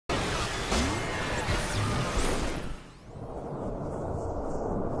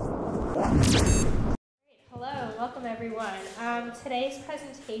welcome everyone. Today's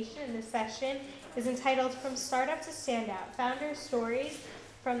presentation in this session is entitled From Startup to Standout, Founder Stories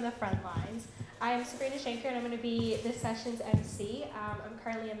from the Front Lines. I am Sabrina Schenker and I'm going to be this session's MC. I'm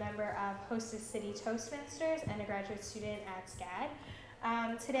currently a member of Hostess City Toastmasters and a graduate student at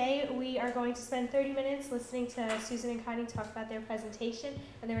SCAD. Today we are going to spend 30 minutes listening to Susan and Connie talk about their presentation,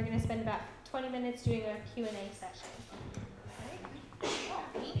 and then we're going to spend about 20 minutes doing a Q&A session.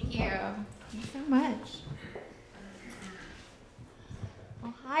 Thank you. Thanks so much.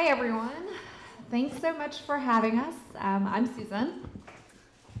 Well, hi everyone. Thanks so much for having us. I'm Susan.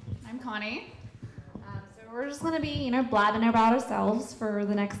 I'm Connie. So we're just going to be, blabbing about ourselves for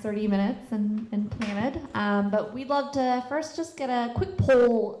the next 30 minutes and Planet. But we'd love to first just get a quick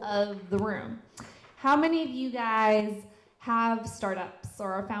poll of the room. How many of you guys have startups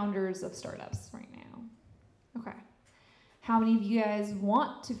or are founders of startups right now? Okay. How many of you guys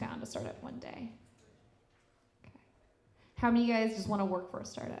want to found a startup one day? Okay. How many of you guys just want to work for a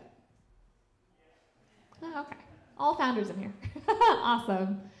startup? Oh, okay. All founders in here.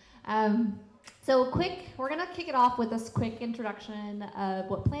 Awesome. So we're going to kick it off with this quick introduction of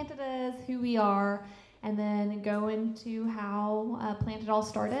what Planted is, who we are, and then go into how Planted all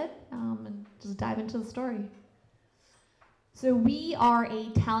started, and just dive into the story. So we are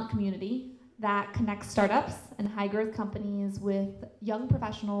a talent community that connects startups and high-growth companies with young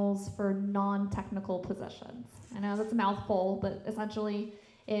professionals for non-technical positions. I know that's a mouthful, but essentially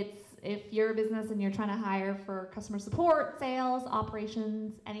it's if you're a business and you're trying to hire for customer support, sales,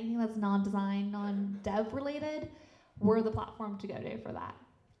 operations, anything that's non-design, non-dev related, we're the platform to go to for that.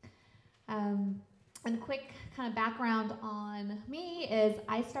 And a quick kind of background on me is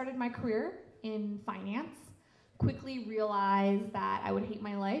I started my career in finance, quickly realized that I would hate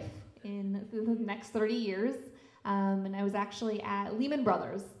my life in the next 30 years. And I was actually at Lehman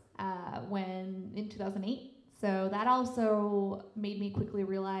Brothers in 2008. So that also made me quickly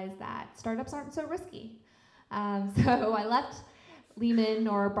realize that startups aren't so risky. So I left Lehman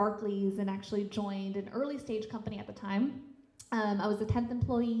or Barclays and actually joined an early stage company at the time. I was the 10th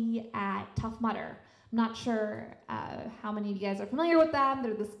employee at Tough Mudder. I'm not sure how many of you guys are familiar with them.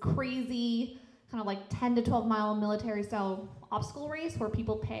 They're this crazy kind of like 10 to 12 mile military style obstacle race where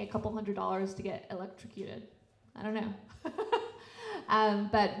people pay a couple $100s to get electrocuted. I don't know.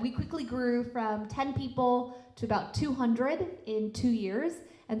 But we quickly grew from 10 people to about 200 in 2 years.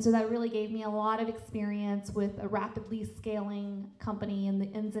 And so that really gave me a lot of experience with a rapidly scaling company and the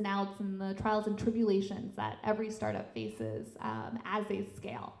ins and outs and the trials and tribulations that every startup faces as they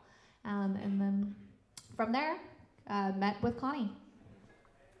scale. And then from there, met with Connie.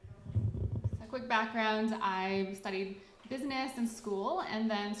 So quick background, I studied business in school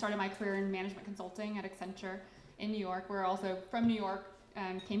and then started my career in management consulting at Accenture in New York. We're also from New York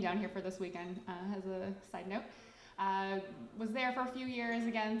and came down here for this weekend as a side note. Was there for a few years,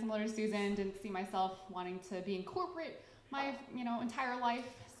 again, similar to Susan, didn't see myself wanting to be in corporate my entire life.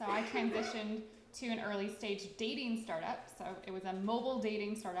 So I transitioned to an early stage dating startup. So it was a mobile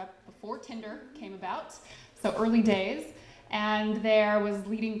dating startup before Tinder came about. So early days. And there was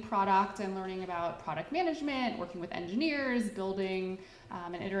leading product and learning about product management, working with engineers, building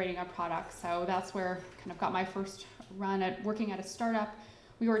and iterating on products. So that's where I kind of got my first run at working at a startup.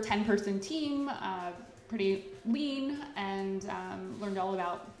 We were a 10-person team, pretty lean, and learned all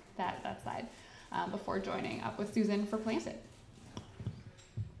about that side before joining up with Susan for Planted.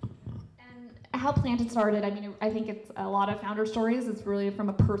 And how Planted started, I think it's a lot of founder stories. It's really from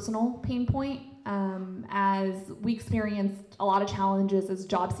a personal pain point. As we experienced a lot of challenges as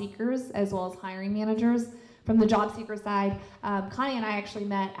job seekers as well as hiring managers. From the job seeker side, Connie and I actually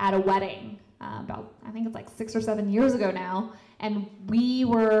met at a wedding about, I think it's like 6 or 7 years ago now, and we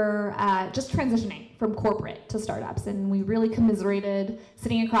were just transitioning from corporate to startups, and we really commiserated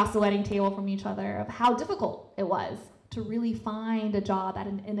sitting across the wedding table from each other of how difficult it was to really find a job at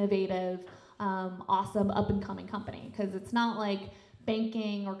an innovative, awesome, up-and-coming company, because it's not like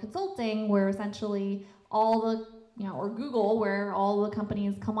banking or consulting where essentially all the, or Google where all the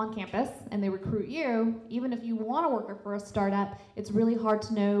companies come on campus and they recruit you. Even if you want to work for a startup, it's really hard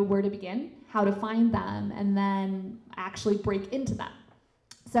to know where to begin, how to find them, and then actually break into them.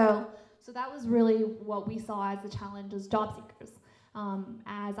 So that was really what we saw as the challenge as job seekers.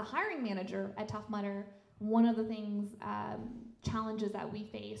 As a hiring manager at Tough Mudder, one of the things, challenges that we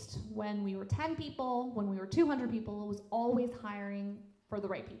faced when we were 10 people, when we were 200 people, was always hiring for the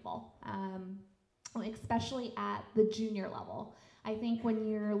right people, especially at the junior level. I think when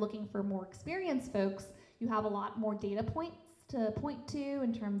you're looking for more experienced folks, you have a lot more data points to point to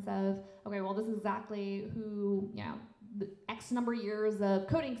in terms of, okay, well, this is exactly who, X number of years of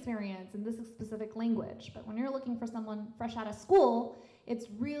coding experience in this specific language. But when you're looking for someone fresh out of school, it's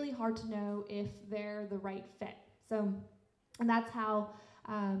really hard to know if they're the right fit. So, and that's how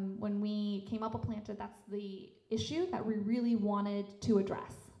when we came up with Planted, that's the issue that we really wanted to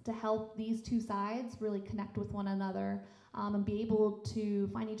address, to help these two sides really connect with one another and be able to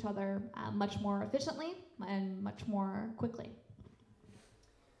find each other much more efficiently and much more quickly.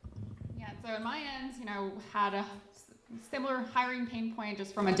 Yeah, so in my end, had a similar hiring pain point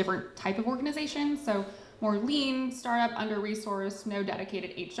just from a different type of organization. So more lean, startup, under-resourced, no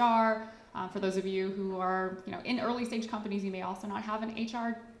dedicated HR. For those of you who are in early stage companies, you may also not have an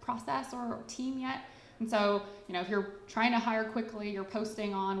HR process or team yet. And so, if you're trying to hire quickly, you're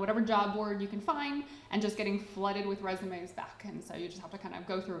posting on whatever job board you can find and just getting flooded with resumes back. And so you just have to kind of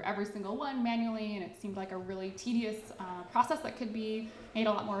go through every single one manually, and it seemed like a really tedious process that could be made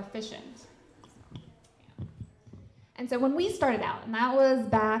a lot more efficient. And so when we started out, and that was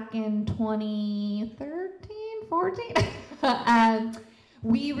back in 2013, 14,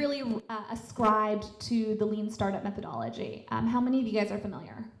 we really ascribed to the lean startup methodology. How many of you guys are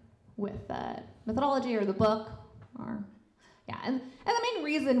familiar with the methodology or the book? And the main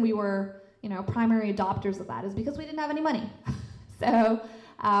reason we were primary adopters of that is because we didn't have any money. So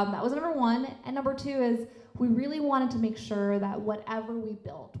that was number one. And number two is we really wanted to make sure that whatever we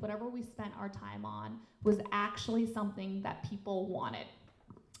built, whatever we spent our time on, was actually something that people wanted.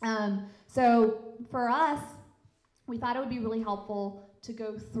 So for us, we thought it would be really helpful to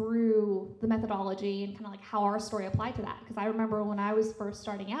go through the methodology and kind of like how our story applied to that. Because I remember when I was first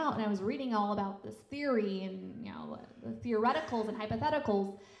starting out and I was reading all about this theory and the theoreticals and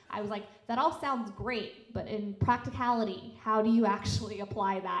hypotheticals, I was like, that all sounds great, but in practicality, how do you actually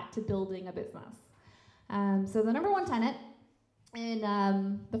apply that to building a business? So the number one tenet in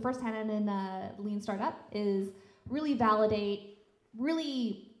the first tenet in Lean Startup is really validate,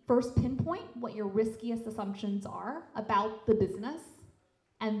 really first pinpoint what your riskiest assumptions are about the business,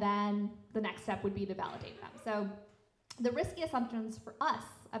 and then the next step would be to validate them. So the risky assumptions for us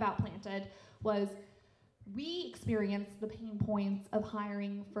about Planted was we experienced the pain points of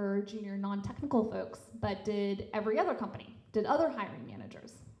hiring for junior non-technical folks, but did every other company, did other hiring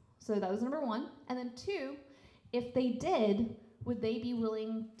managers. So that was number one. And then two, if they did, would they be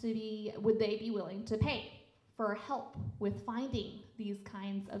willing to pay for help with finding these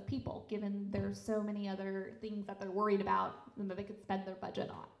kinds of people, given there's so many other things that they're worried about and that they could spend their budget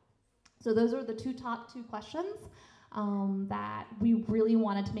on? So those are the top two questions that we really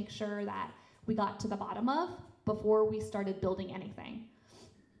wanted to make sure that we got to the bottom of before we started building anything.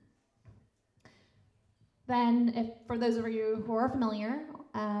 Then, for those of you who are familiar,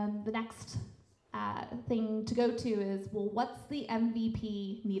 the next thing to go to is, well, what's the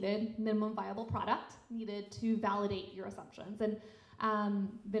MVP needed, minimum viable product needed to validate your assumptions? And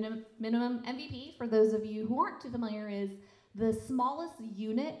minimum MVP, for those of you who aren't too familiar, is the smallest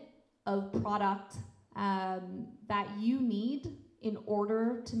unit of product that you need in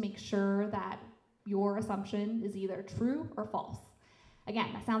order to make sure that your assumption is either true or false.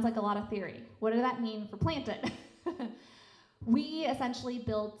 Again, that sounds like a lot of theory. What did that mean for Planted? We essentially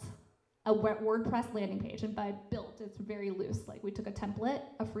built a WordPress landing page, and by built, it's very loose. Like, we took a template,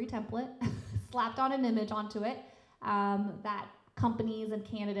 a free template, slapped on an image onto it that companies and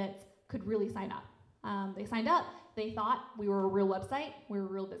candidates could really sign up. They signed up. They thought we were a real website, we were a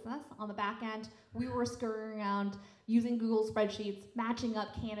real business. On the back end, we were scurrying around using Google spreadsheets, matching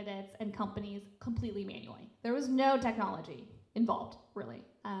up candidates and companies completely manually. There was no technology involved, really.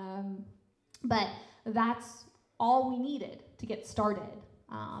 But that's all we needed to get started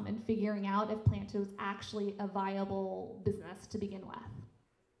and figuring out if Planted was actually a viable business to begin with.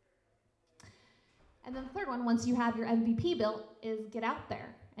 And then the third one, once you have your MVP built, is get out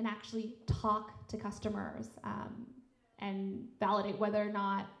there and actually talk to customers and validate whether or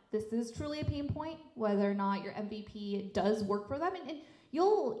not this is truly a pain point, whether or not your MVP does work for them. And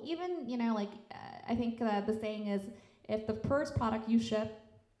you'll even, I think the saying is, if the first product you ship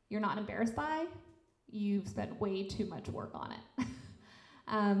you're not embarrassed by, you've spent way too much work on it.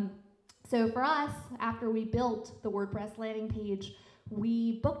 So for us, after we built the WordPress landing page,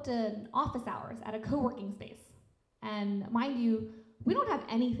 we booked an office hours at a co-working space. And mind you, we don't have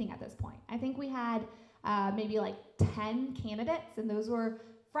anything at this point. I think we had maybe like 10 candidates, and those were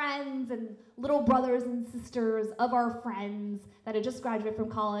friends and little brothers and sisters of our friends that had just graduated from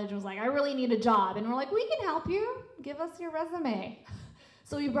college and was like, I really need a job. And we're like, we can help you. Give us your resume.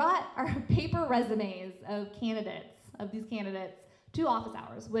 So we brought our paper resumes of these candidates, to office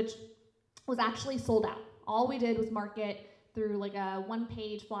hours, which was actually sold out. All we did was market through like a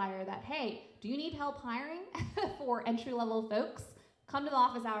one-page flyer that, hey, do you need help hiring for entry-level folks? Come to the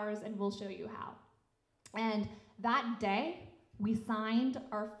office hours and we'll show you how. And that day, we signed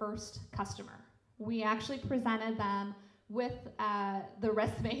our first customer. We actually presented them with the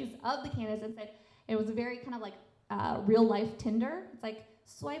resumes of the candidates and said, it was a very kind of like real-life Tinder. It's like,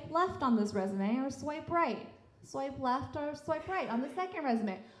 swipe left on this resume or swipe right. Swipe left or swipe right on the second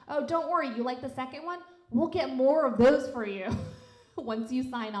resume. Oh, don't worry, you like the second one? We'll get more of those for you once you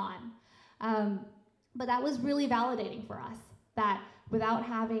sign on. But that was really validating for us, that without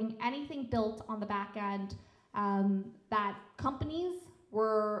having anything built on the back end, that companies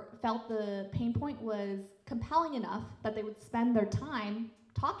felt the pain point was compelling enough that they would spend their time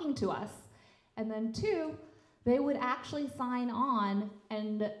talking to us. And then two, they would actually sign on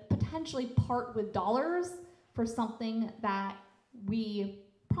and potentially part with dollars for something that we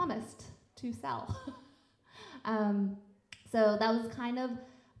promised to sell. So that was kind of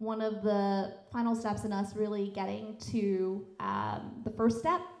one of the final steps in us really getting to the first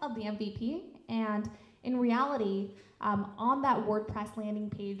step of the MVP. And in reality, on that WordPress landing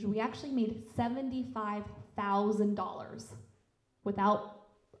page, we actually made $75,000 without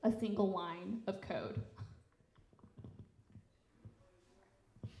a single line of code.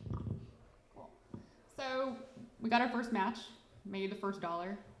 Cool. So we got our first match, made the first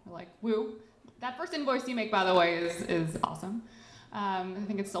dollar. We're like, woo. That first invoice you make, by the way, is awesome. I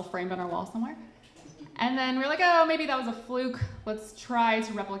think it's still framed on our wall somewhere. And then we're like, oh, maybe that was a fluke. Let's try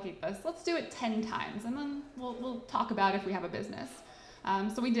to replicate this. Let's do it 10 times, and then we'll talk about if we have a business.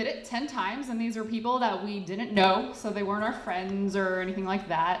 So we did it 10 times, and these were people that we didn't know, so they weren't our friends or anything like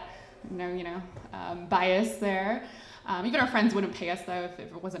that. Bias there. Even our friends wouldn't pay us, though, if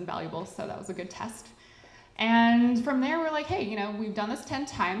it wasn't valuable, so that was a good test. And from there, we're like, hey, we've done this 10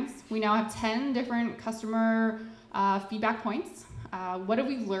 times. We now have 10 different customer feedback points. What have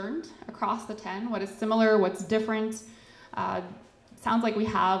we learned across the 10? What is similar? What's different? Sounds like we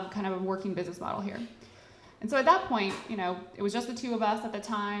have kind of a working business model here. And so at that point, it was just the two of us at the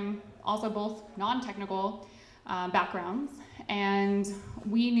time, also both non-technical backgrounds. And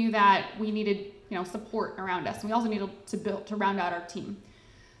we knew that we needed, support around us. And we also needed to round out our team.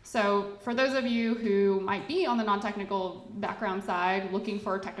 So for those of you who might be on the non-technical background side, looking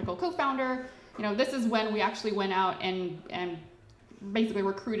for a technical co-founder, this is when we actually went out and basically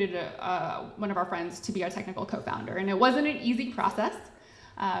recruited one of our friends to be our technical co-founder. And it wasn't an easy process.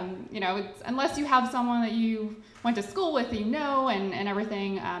 Unless you have someone that you went to school with, and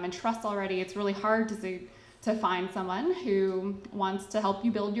everything, and trust already, it's really hard to find someone who wants to help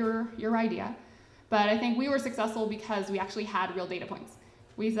you build your idea. But I think we were successful because we actually had real data points.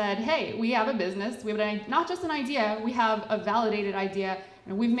 We said, hey, we have a business. We have not just an idea, we have a validated idea,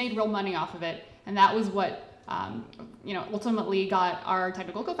 and we've made real money off of it. And that was what ultimately got our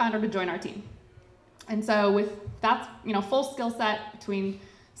technical co-founder to join our team. And so with that, full skill set between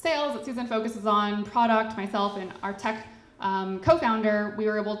sales that Susan focuses on, product, myself, and our tech co-founder, we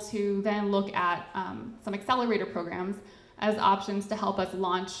were able to then look at some accelerator programs as options to help us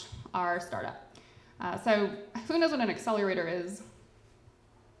launch our startup. So who knows what an accelerator is?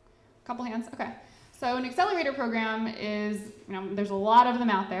 A couple hands? Okay. So an accelerator program is, there's a lot of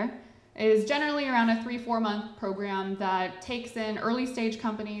them out there, is generally around a 3-4 month program that takes in early stage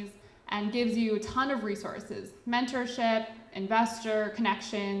companies and gives you a ton of resources, mentorship, investor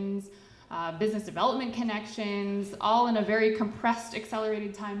connections, business development connections, all in a very compressed,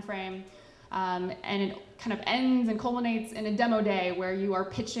 accelerated time frame. And it kind of ends and culminates in a demo day where you are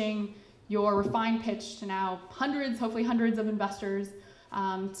pitching your refined pitch to now hopefully hundreds of investors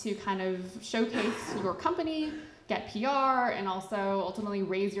to kind of showcase your company, get PR, and also ultimately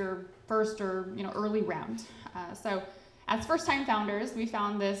raise your first or early round. So as first-time founders, we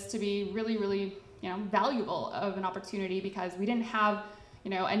found this to be really, really valuable of an opportunity because we didn't have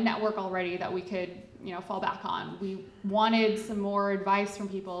a network already that we could fall back on. We wanted some more advice from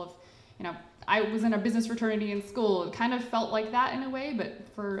people. I was in a business fraternity in school. It kind of felt like that in a way, but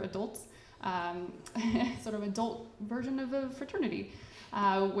for adults, sort of adult version of a fraternity.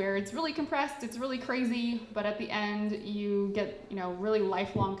 Where it's really compressed, it's really crazy, but at the end you get really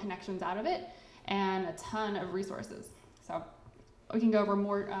lifelong connections out of it and a ton of resources. So we can go over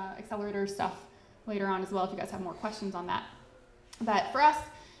more accelerator stuff later on as well if you guys have more questions on that. But for us,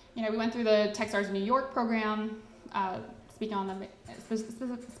 we went through the Techstars New York program. Speaking on them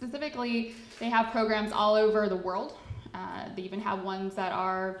specifically, they have programs all over the world. They even have ones that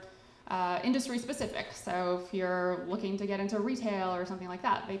are industry specific. So if you're looking to get into retail or something like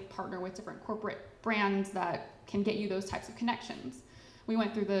that, they partner with different corporate brands that can get you those types of connections. We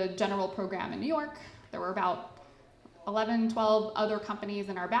went through the general program in New York. There were about 11, 12 other companies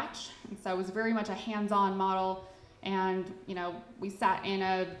in our batch. And so it was very much a hands-on model. And, we sat in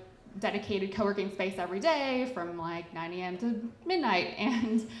a dedicated co-working space every day from like 9 a.m. to midnight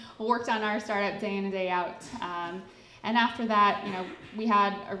and worked on our startup day in and day out. And after that, we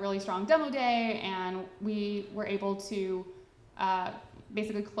had a really strong demo day, and we were able to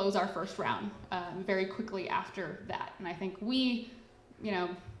basically close our first round very quickly after that. And I think we,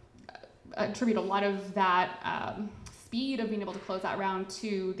 attribute a lot of that speed of being able to close that round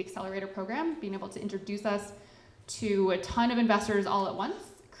to the accelerator program, being able to introduce us to a ton of investors all at once,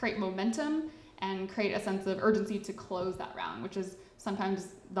 create momentum, and create a sense of urgency to close that round, which is sometimes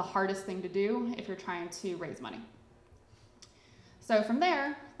the hardest thing to do if you're trying to raise money. So from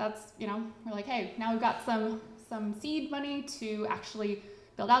there, that's, we're like, hey, now we've got some seed money to actually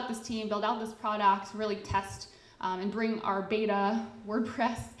build out this team, build out this product, really test and bring our beta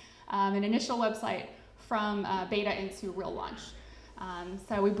WordPress, an initial website from beta into real launch.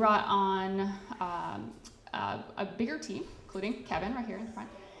 So we brought on a bigger team, including Kevin right here in the front.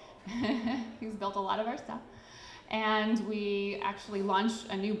 He's built a lot of our stuff. And we actually launched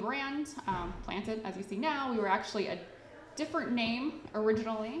a new brand, Planted, as you see now. We were actually a different name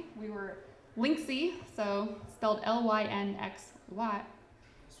originally. We were Lynxy, so spelled Lynxy,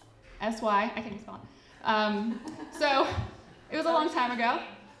 S-Y, I can't even spell it. So it was a long time ago.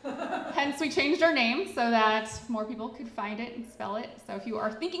 Hence, we changed our name so that more people could find it and spell it. So if you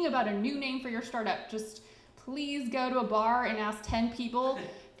are thinking about a new name for your startup, just please go to a bar and ask 10 people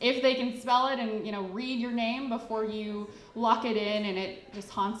if they can spell it and read your name before you lock it in and it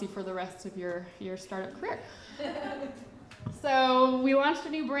just haunts you for the rest of your startup career. So we launched a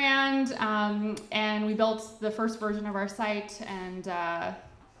new brand and we built the first version of our site and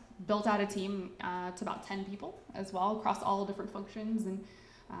built out a team to about 10 people as well across all different functions and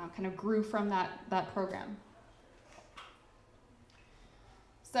kind of grew from that program.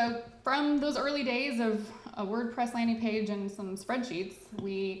 So from those early days of a WordPress landing page and some spreadsheets,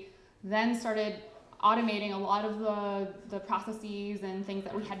 we then started automating a lot of the processes and things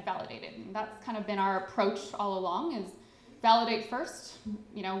that we had validated. And that's kind of been our approach all along, is validate first,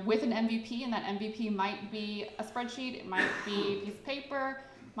 with an MVP, and that MVP might be a spreadsheet, it might be a piece of paper,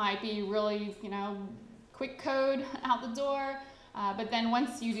 might be really, quick code out the door. But then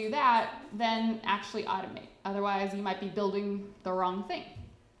once you do that, then actually automate. Otherwise, you might be building the wrong thing.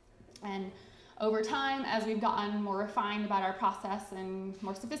 And over time, as we've gotten more refined about our process and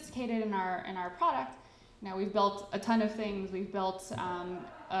more sophisticated in our product, we've built a ton of things. We've built,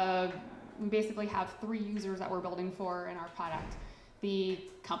 we basically have 3 users that we're building for in our product. The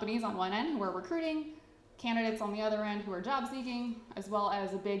companies on one end who are recruiting, candidates on the other end who are job seeking, as well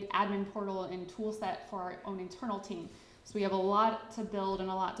as a big admin portal and tool set for our own internal team. So we have a lot to build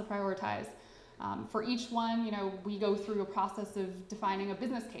and a lot to prioritize. For each one, we go through a process of defining a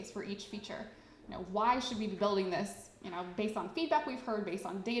business case for each feature. Why should we be building this? Based on feedback we've heard, based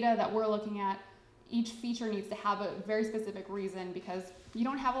on data that we're looking at, each feature needs to have a very specific reason because you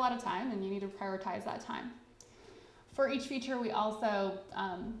don't have a lot of time and you need to prioritize that time. For each feature, we also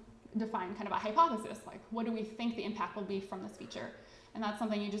define kind of a hypothesis, like what do we think the impact will be from this feature? And that's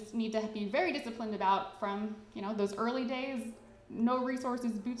something you just need to be very disciplined about from those early days, no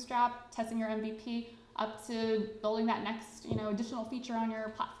resources, bootstrap, testing your MVP, up to building that next additional feature on your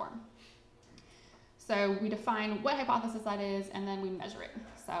platform. So we define what hypothesis that is, and then we measure it.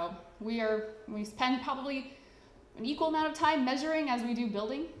 So we spend probably an equal amount of time measuring as we do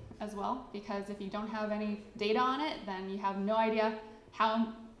building as well, because if you don't have any data on it, then you have no idea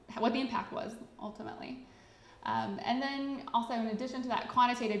what the impact was ultimately. And then also, in addition to that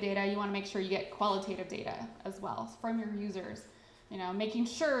quantitative data, you want to make sure you get qualitative data as well from your users. Making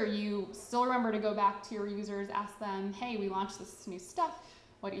sure you still remember to go back to your users, ask them, hey, we launched this new stuff.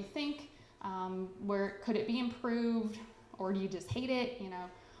 What do you think? Where could it be improved, or do you just hate it?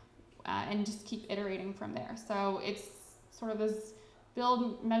 And just keep iterating from there. So it's sort of this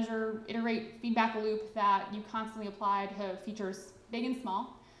build, measure, iterate feedback loop that you constantly apply to features big and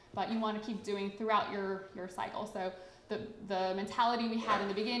small, but you want to keep doing throughout your cycle. So the mentality we had in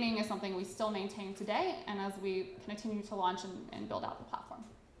the beginning is something we still maintain today, and as we continue to launch and build out the platform.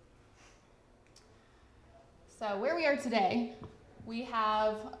 So where we are today, we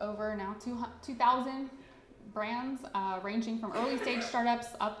have over now 2,000 brands, ranging from early stage startups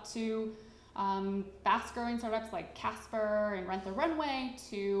up to fast growing startups like Casper and Rent the Runway,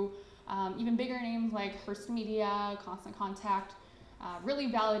 to even bigger names like Hearst Media, Constant Contact, really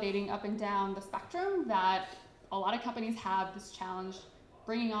validating up and down the spectrum that a lot of companies have this challenge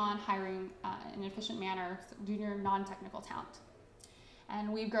bringing on, hiring in an efficient manner junior non-technical talent.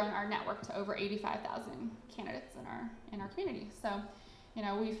 and we've grown our network to over 85,000 candidates in our community. So,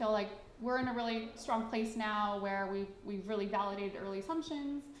 we feel like we're in a really strong place now where we've really validated early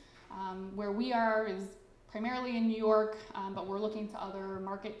assumptions. Where we are is primarily in New York, but we're looking to other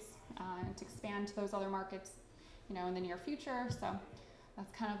markets to expand to those other markets, in the near future. So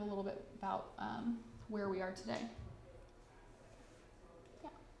that's kind of a little bit about where we are today. Yeah.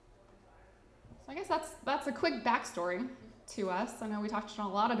 So I guess that's a quick backstory to us. I know we talked on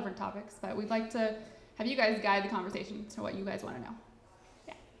a lot of different topics, but we'd like to have you guys guide the conversation to what you guys want to know.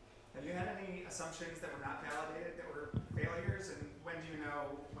 Yeah. Have you had any assumptions that were not validated, that were failures, and when do you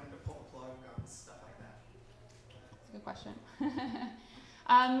know when to pull the plug on stuff like that? That's a good question.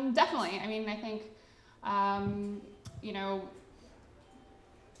 Definitely. I mean, I think,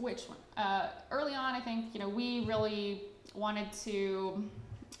 which one? Early on, I think, we really wanted to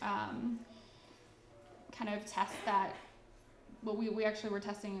kind of test that. Well, we actually were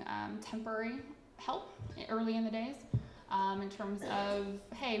testing temporary help early in the days in terms of,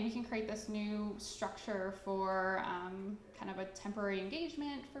 hey, we can create this new structure for kind of a temporary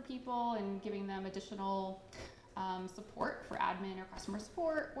engagement for people and giving them additional support for admin or customer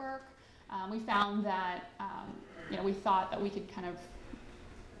support work. We found that, we thought that we could kind of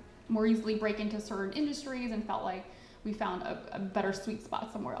more easily break into certain industries and felt like we found a better sweet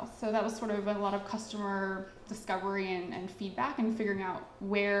spot somewhere else. So that was sort of a lot of customer discovery and feedback and figuring out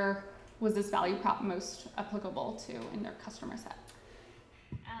where was this value prop most applicable to in their customer set.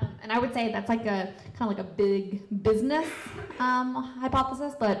 And I would say that's like a kind of like a big business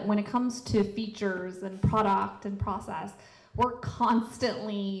hypothesis, but when it comes to features and product and process, we're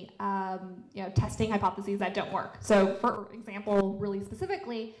constantly testing hypotheses that don't work. So for example, really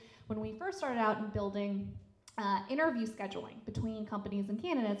specifically, when we first started out in building interview scheduling between companies and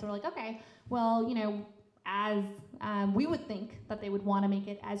candidates, we're like, okay, well, as we would think that they would want to make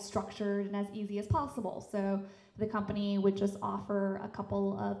it as structured and as easy as possible. So the company would just offer a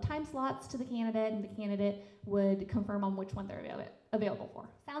couple of time slots to the candidate, and the candidate would confirm on which one they're available for.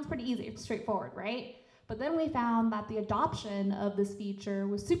 Sounds pretty easy, straightforward, right? But then we found that the adoption of this feature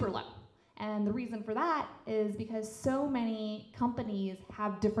was super low. And the reason for that is because so many companies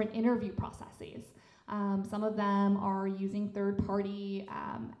have different interview processes. Some of them are using third-party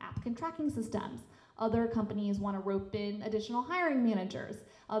applicant tracking systems. Other companies want to rope in additional hiring managers.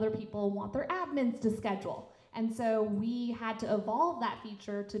 Other people want their admins to schedule. And so we had to evolve that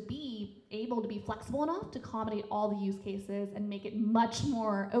feature to be able to be flexible enough to accommodate all the use cases and make it much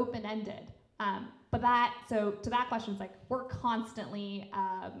more open-ended. So to that question, it's like we're constantly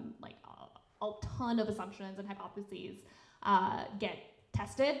a ton of assumptions and hypotheses get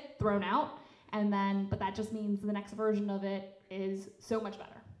tested, thrown out, but that just means the next version of it is so much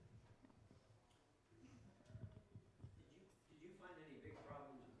better. Did you find any big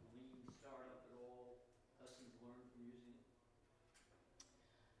problems with lean startup at all? Lessons learned from using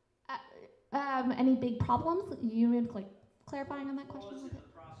it? Any big problems? You mean clarifying on that question? Flaws in the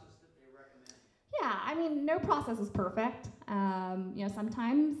process that they recommend? Yeah, I mean, no process is perfect.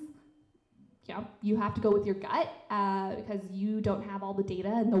 Sometimes you have to go with your gut because you don't have all the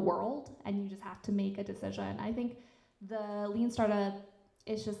data in the world, and you just have to make a decision. I think the Lean Startup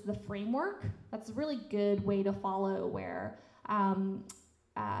is just the framework. That's a really good way to follow where,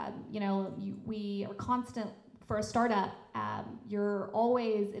 we are constant. For a startup, you're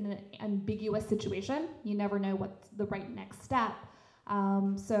always in an ambiguous situation. You never know what's the right next step.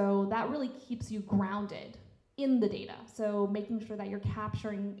 So that really keeps you grounded in the data. So making sure that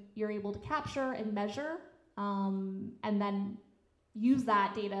you're able to capture and measure, and then use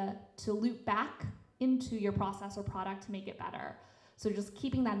that data to loop back into your process or product to make it better. So just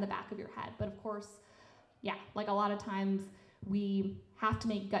keeping that in the back of your head. But of course, like a lot of times we have to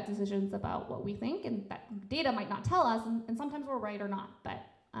make gut decisions about what we think, and that data might not tell us, and sometimes we're right or not. But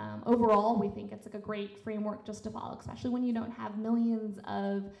overall, we think it's like a great framework just to follow, especially when you don't have millions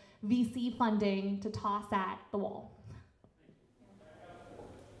of VC funding to toss at the wall.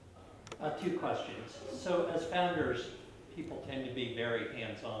 2 questions. So as founders, people tend to be very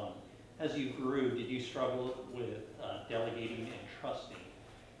hands-on. As you grew, did you struggle with delegating and trusting?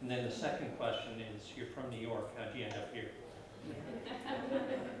 And then the second question is, you're from New York, how'd you end up here?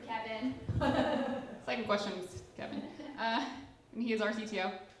 Kevin. Second question is Kevin. And he is our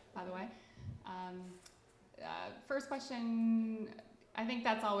CTO, by the way. First question, I think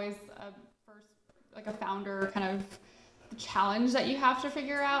that's always like a founder kind of challenge that you have to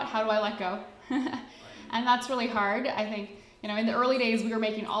figure out. How do I let go? And that's really hard. I think, in the early days, we were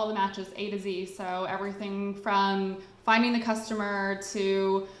making all the matches A to Z. So everything from finding the customer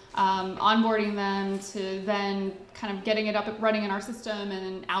to onboarding them to then kind of getting it up and running in our system and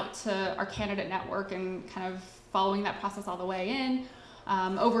then out to our candidate network and kind of following that process all the way in.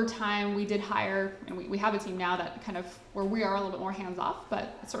 Over time, we did hire, and we have a team now that kind of where we are a little bit more hands-off,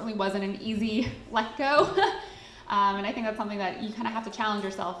 but it certainly wasn't an easy let go. And I think that's something that you kind of have to challenge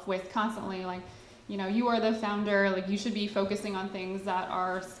yourself with constantly. Like, you are the founder, like you should be focusing on things that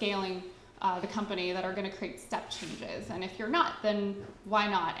are scaling the company, that are going to create step changes. And if you're not, then why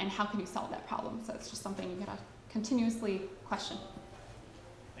not? And how can you solve that problem? So it's just something you got to continuously question.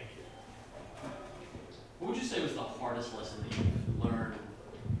 Thank you. What would you say was the hardest lesson that you've learned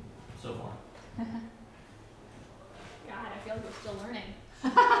so far? God, I feel like we're still learning.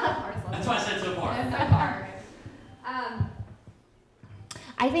 Hardest lesson. That's why I said so far. So far.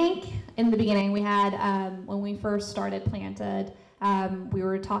 I think in the beginning we had, when we first started Planted, we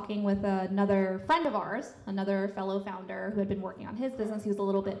were talking with another friend of ours, another fellow founder who had been working on his business. He was a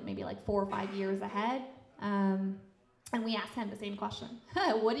little bit, maybe like 4 or 5 years ahead. And we asked him the same question.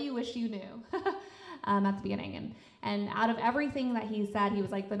 What do you wish you knew at the beginning? And out of everything that he said, he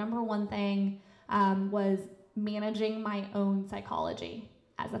was like, the number one thing was managing my own psychology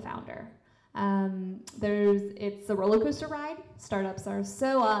as a founder. It's a roller coaster ride. Startups are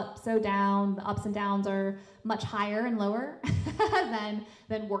so up, so down. The ups and downs are much higher and lower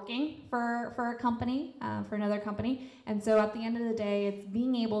than working for a company, for another company. And so at the end of the day, it's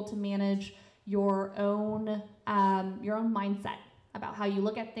being able to manage your own mindset about how you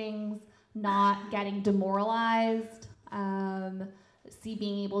look at things, not getting demoralized,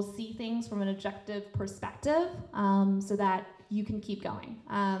 being able to see things from an objective perspective, so that you can keep going.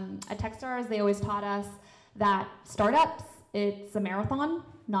 At Techstars, they always taught us that startups, it's a marathon,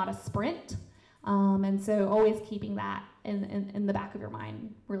 not a sprint. And so always keeping that in the back of your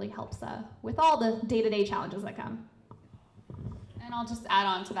mind really helps with all the day-to-day challenges that come. And I'll just add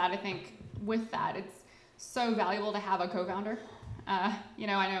on to that. I think with that, it's so valuable to have a co-founder. I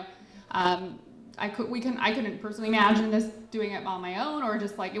know I couldn't personally imagine this doing it on my own, or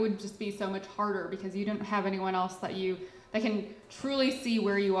just like it would just be so much harder because you don't have anyone else that can truly see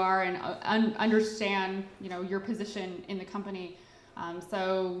where you are and understand your position in the company.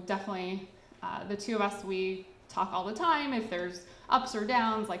 So definitely the two of us, we talk all the time. If there's ups or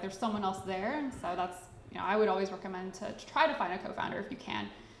downs, like there's someone else there. And so that's, I would always recommend to try to find a co-founder if you can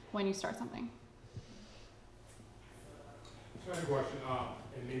when you start something. So I have a question,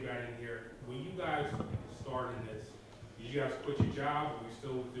 and maybe I didn't hear. When you guys started this, did you guys quit your job, or were you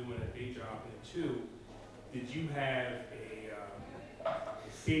still doing a day job? And two, did you have a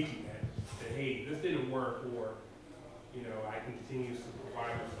safety net that, hey, this didn't work, or I can continue to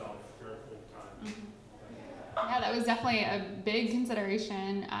provide myself during full time? Mm-hmm. Yeah, that was definitely a big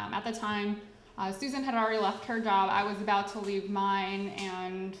consideration. At the time, Susan had already left her job. I was about to leave mine,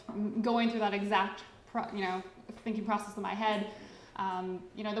 and going through that exact, thinking process in my head.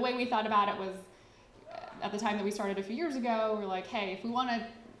 The way we thought about it was, at the time that we started a few years ago, we're like, hey, if we want to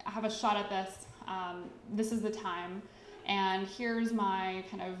have a shot at this, this is the time. And here's my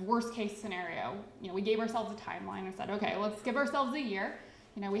kind of worst case scenario. We gave ourselves a timeline and said, okay, let's give ourselves a year.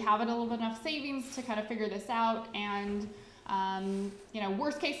 We have a little bit enough savings to kind of figure this out. And,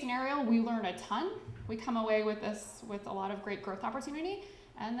 worst case scenario, we learn a ton. We come away with a lot of great growth opportunity.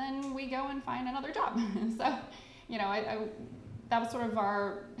 And then we go and find another job. So, that was sort of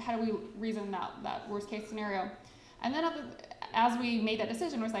how do we reason that worst case scenario. And then as we made that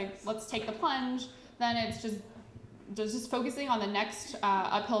decision, it was like, let's take the plunge. Then it's just focusing on the next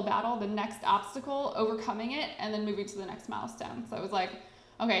uphill battle, the next obstacle, overcoming it, and then moving to the next milestone. So it was like,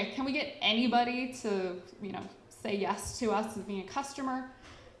 okay, can we get anybody to, say yes to us as being a customer?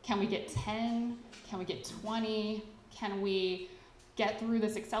 Can we get 10? Can we get 20? Can we get through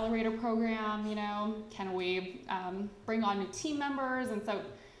this accelerator program? Can we bring on new team members? And so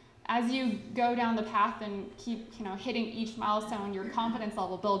as you go down the path and keep, hitting each milestone, your confidence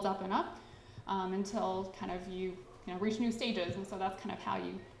level builds up and up until kind of you reach new stages. And so that's kind of how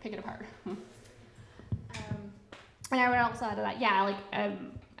you pick it apart. And I would also add to that,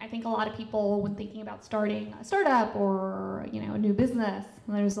 I think a lot of people, when thinking about starting a startup or a new business,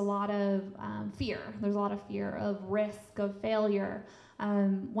 there's a lot of fear. There's a lot of fear of risk, of failure.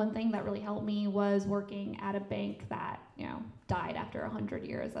 One thing that really helped me was working at a bank that died after 100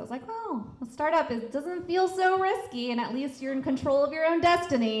 years. I was like, well, a startup doesn't feel so risky, and at least you're in control of your own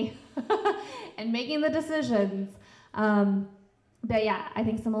destiny and making the decisions. But yeah, I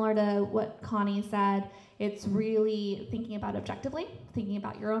think similar to what Connie said, it's really thinking about objectively, thinking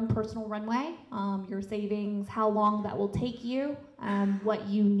about your own personal runway, your savings, how long that will take you, what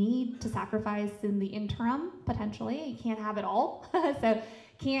you need to sacrifice in the interim, potentially. You can't have it all. So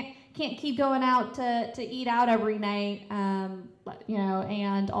can't keep going out to eat out every night,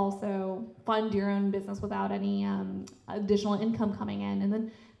 and also fund your own business without any additional income coming in. And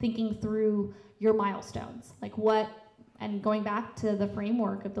then thinking through your milestones, like and going back to the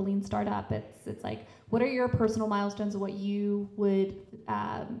framework of the lean startup, it's like, what are your personal milestones of what you would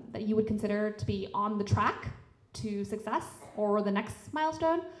that you would consider to be on the track to success or the next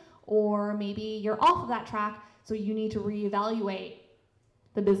milestone, or maybe you're off of that track, so you need to reevaluate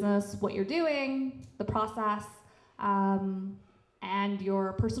the business, what you're doing, the process, and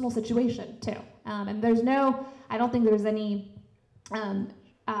your personal situation too. And I don't think there's any.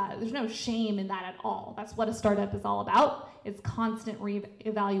 There's no shame in that at all. That's what a startup is all about. It's constant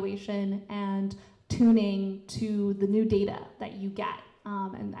re-evaluation and tuning to the new data that you get.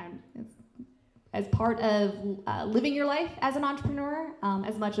 And it's as part of living your life as an entrepreneur,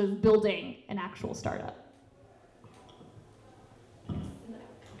 as much as building an actual startup.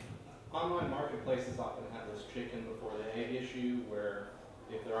 Online marketplaces often have this chicken before the egg issue, where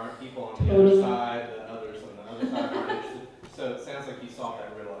if there aren't people on the other side, the others on the other side aren't interested. So it sounds like you solved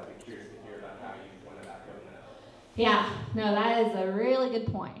that riddle. I'd be curious to hear about how you went about doing that. Yeah, no, that is a really good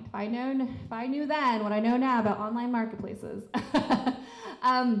point. If I knew then what I know now about online marketplaces.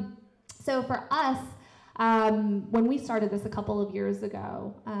 So for us, when we started this a couple of years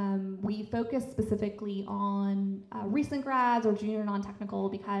ago, we focused specifically on recent grads or junior non-technical,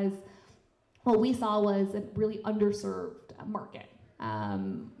 because what we saw was a really underserved market.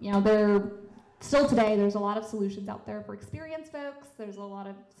 Still today, there's a lot of solutions out there for experienced folks. There's a lot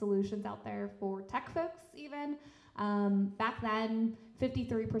of solutions out there for tech folks even. Back then,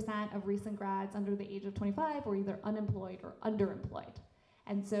 53% of recent grads under the age of 25 were either unemployed or underemployed.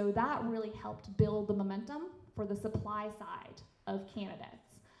 And so that really helped build the momentum for the supply side of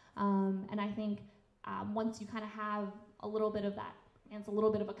candidates. And I think once you kind of have a little bit of that, and it's a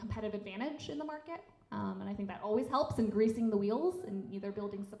little bit of a competitive advantage in the market, and I think that always helps in greasing the wheels and either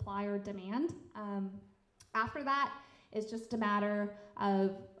building supply or demand. After that, it's just a matter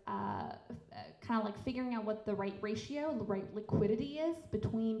of kind of like figuring out what the right ratio, the right liquidity is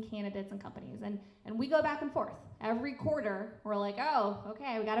between candidates and companies. And we go back and forth. Every quarter, we're like, oh,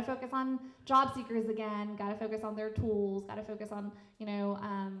 okay, we gotta focus on job seekers again, gotta focus on their tools, gotta focus on,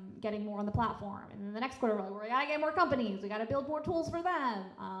 getting more on the platform. And then the next quarter, we're like, we gotta get more companies, we gotta build more tools for them,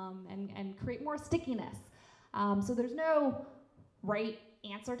 and create more stickiness. So there's no right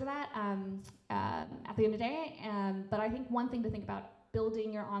answer to that at the end of the day. But I think one thing to think about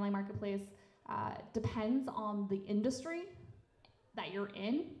building your online marketplace depends on the industry that you're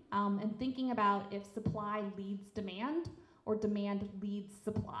in, and thinking about if supply leads demand or demand leads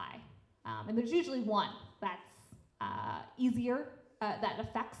supply. And there's usually one that's easier, that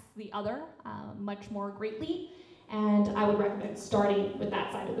affects the other much more greatly. And I would recommend starting with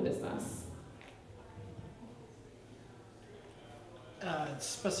that side of the business.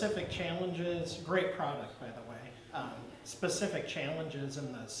 Specific challenges, great product by the way, specific challenges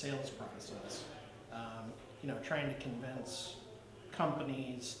in the sales process, trying to convince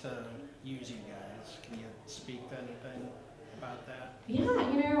companies to use you guys. Can you speak to anything about that? Yeah,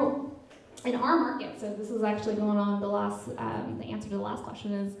 in our market, so this is actually going on the answer to the last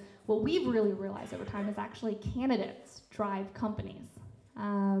question is, what we've really realized over time is actually candidates drive companies.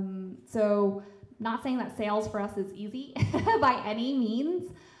 So not saying that sales for us is easy by any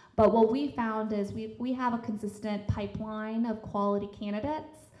means, but what we found is we have a consistent pipeline of quality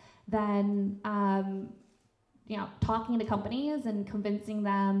candidates, then talking to companies and convincing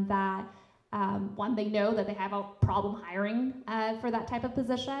them that one, they know that they have a problem hiring for that type of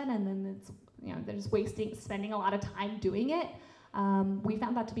position, and then it's they're just spending a lot of time doing it. We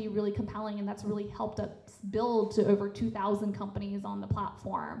found that to be really compelling, and that's really helped us build to over 2,000 companies on the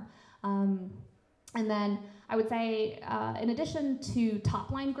platform. And then I would say, in addition to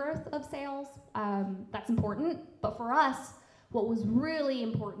top-line growth of sales, that's important. But for us, what was really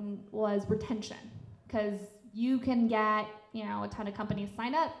important was retention, because you can get a ton of companies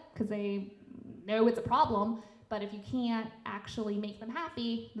sign up because they know it's a problem, but if you can't actually make them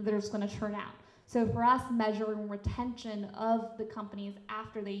happy, they're just going to churn out. So for us, measuring retention of the companies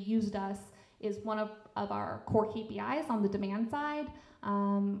after they used us is one of our core KPIs on the demand side.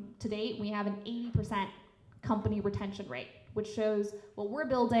 To date, we have an 80% company retention rate, which shows what we're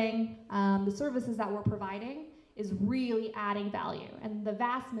building, the services that we're providing is really adding value. And the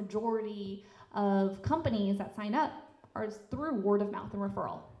vast majority of companies that sign up are through word of mouth and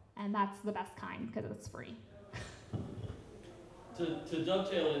referral. And that's the best kind because it's free. To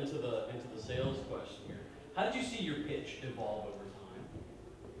dovetail into the sales question here, how did you see your pitch evolve over time?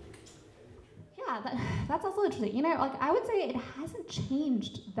 Yeah, that's also interesting. You know, like I would say it hasn't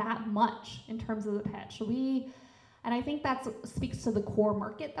changed that much in terms of the pitch. And I think that speaks to the core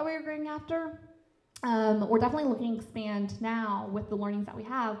market that we're going after. We're definitely looking to expand now with the learnings that we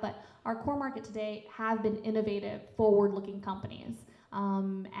have, but our core market today have been innovative, forward-looking companies.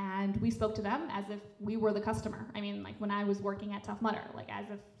 And we spoke to them as if we were the customer. I mean, like when I was working at Tough Mudder, like as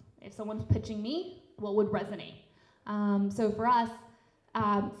if someone's pitching me, what would resonate? So for us,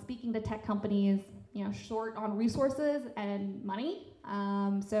 speaking to tech companies, you know, short on resources and money,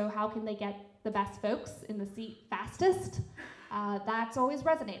 so how can they get the best folks in the seat fastest? That's always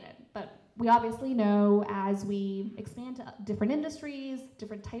resonated. But we obviously know as we expand to different industries,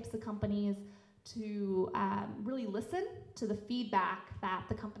 different types of companies, to really listen to the feedback that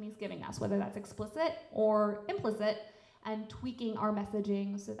the company's giving us, whether that's explicit or implicit, and tweaking our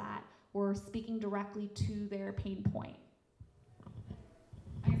messaging so that we're speaking directly to their pain point.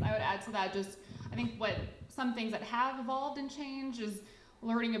 I guess I would add to that I think what some things that have evolved and changed is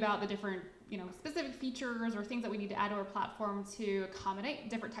learning about the different, you know, specific features or things that we need to add to our platform to accommodate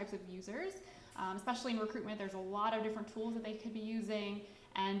different types of users. Especially in recruitment, there's a lot of different tools that they could be using,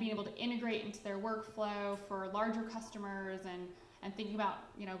 and being able to integrate into their workflow for larger customers and thinking about,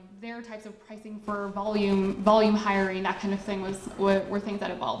 you know, their types of pricing for volume hiring, that kind of thing were things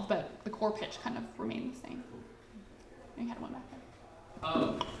that evolved, but the core pitch kind of remained the same. You had one back there.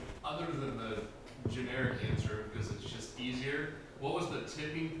 Other than the generic answer, because it's just easier, what was the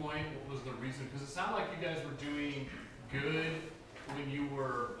tipping point? What was the reason? Because it sounded like you guys were doing good when you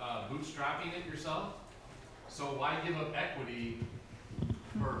were bootstrapping it yourself. So why give up equity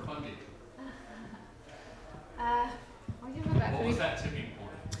for funding? What was that tipping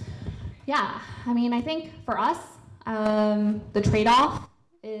point? Yeah, I mean, I think for us, the trade-off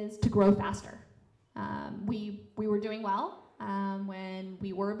is to grow faster. We were doing well when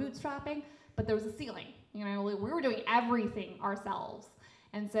we were bootstrapping, but there was a ceiling. You know, we were doing everything ourselves.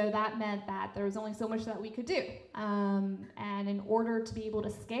 And so that meant that there was only so much that we could do. And in order to be able to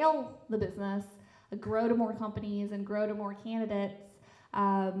scale the business, grow to more companies and grow to more candidates,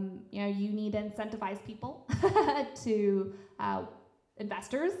 you know, you need to incentivize people to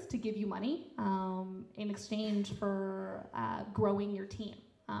investors to give you money in exchange for growing your team.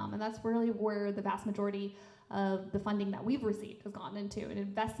 And that's really where the vast majority of the funding that we've received has gone into, an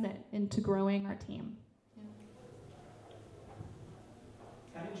investment into growing our team.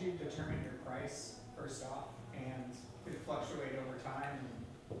 How did you determine your price first off, and did it fluctuate over time?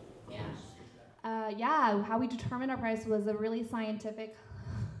 Yeah, how we determined our price was a really scientific.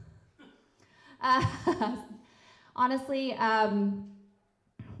 Honestly,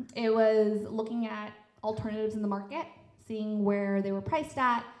 it was looking at alternatives in the market, seeing where they were priced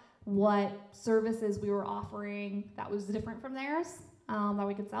at, what services we were offering that was different from theirs that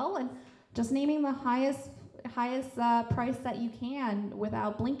we could sell, and just naming the highest price that you can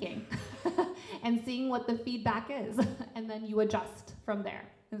without blinking and seeing what the feedback is, and then you adjust from there.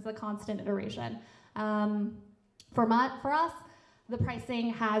 It's a constant iteration. For us, the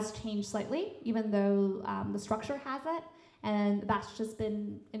pricing has changed slightly, even though the structure hasn't, and that's just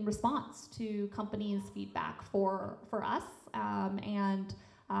been in response to companies' feedback for us.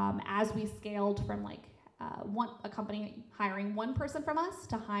 As we scaled from like a company hiring one person from us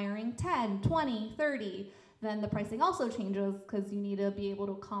to hiring 10, 20, 30, then the pricing also changes because you need to be able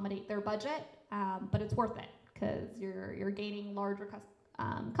to accommodate their budget, but it's worth it because you're gaining larger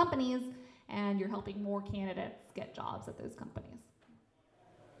companies and you're helping more candidates get jobs at those companies.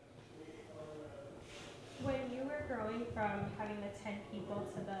 When you were growing from having the 10 people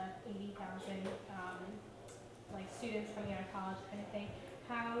to the 80,000 like students coming out of college kind of thing,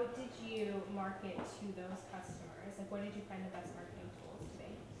 how did you market to those customers? Like, what did you find the best marketing tools to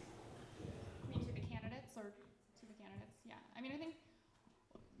be? I mean, to the candidates or to the candidates, yeah. I mean, I think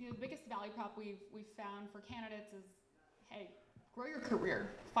the biggest value prop we've found for candidates is, hey, grow your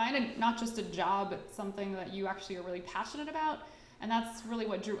career. Find not just a job, but something that you actually are really passionate about. And that's really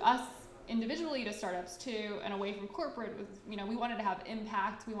what drew us individually to startups too, and away from corporate. Was, you know, we wanted to have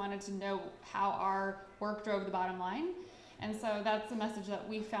impact. We wanted to know how our work drove the bottom line. And so that's a message that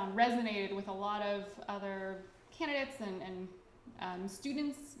we found resonated with a lot of other candidates and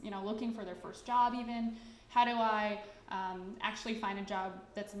students, you know, looking for their first job even. How do I actually find a job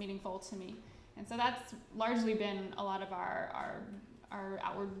that's meaningful to me? And so that's largely been a lot of our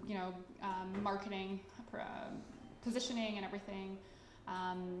outward, you know, marketing, positioning and everything.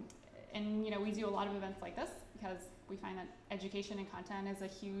 And we do a lot of events like this because we find that education and content is a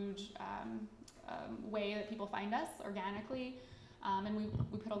huge way that people find us organically. And we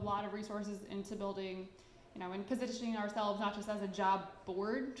put a lot of resources into building, and positioning ourselves not just as a job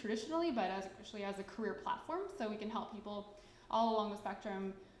board traditionally, but actually as a career platform. So we can help people all along the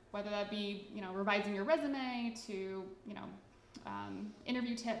spectrum, whether that be, revising your resume to,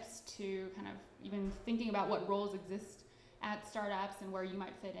 interview tips to kind of even thinking about what roles exist at startups and where you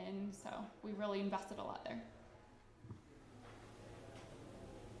might fit in. So we've really invested a lot there.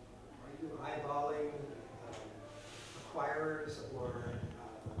 Are you eyeballing acquirers or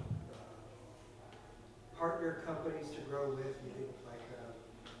partner companies to grow with? You think like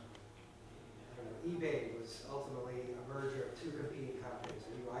I don't know, eBay was ultimately a merger of two competing companies.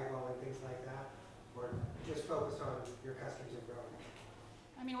 Are you eyeballing things like that, or just focused on your customers and growing?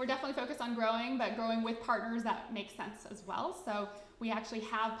 I mean, we're definitely focused on growing, but growing with partners that make sense as well. So we actually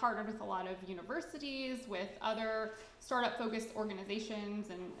have partnered with a lot of universities, with other startup-focused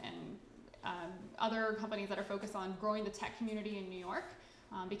organizations, and other companies that are focused on growing the tech community in New York,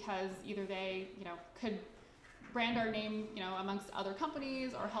 because either they, could brand our name, amongst other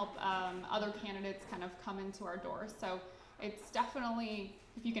companies, or help other candidates kind of come into our doors. So it's definitely,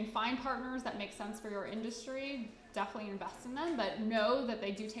 if you can find partners that make sense for your industry, definitely invest in them, but know that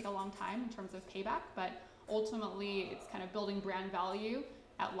they do take a long time in terms of payback. But ultimately, it's kind of building brand value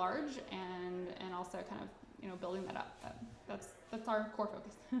at large, and also kind of building that up. That's our core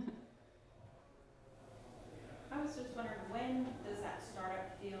focus. I was just wondering, when does that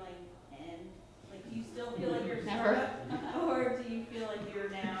startup feeling end? Like, do you still feel like you're a Never. startup, or do you feel like you're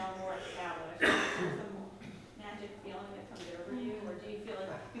now more established? Is there some magic feeling that comes over you, or do you feel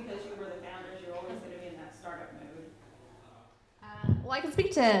like because you were the founders, you're always going to be in that startup mode? Well, I can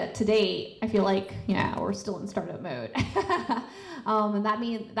speak to date. I feel like, we're still in startup mode. And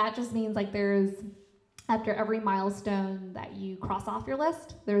that just means like there's, after every milestone that you cross off your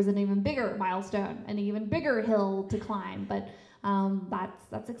list, there's an even bigger milestone, an even bigger hill to climb. But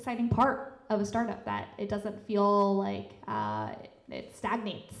that's the exciting part of a startup, that it doesn't feel like it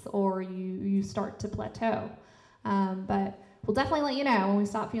stagnates or you start to plateau. But we'll definitely let you know when we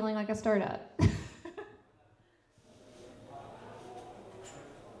stop feeling like a startup.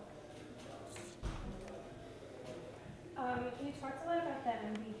 You talked a lot about the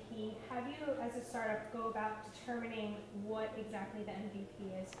MVP. How do you, as a startup, go about determining what exactly the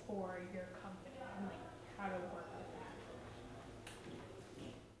MVP is for your company, and like how to work with that? I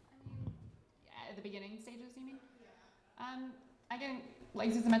mean, at the beginning stages, you mean? Again,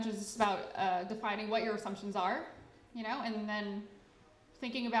 like Susan mentioned, it's just about defining what your assumptions are, and then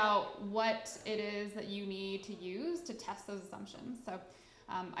thinking about what it is that you need to use to test those assumptions. So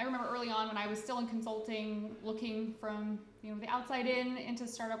I remember early on when I was still in consulting, looking from the outside in into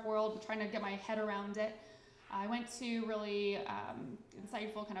startup world, trying to get my head around it. I went to really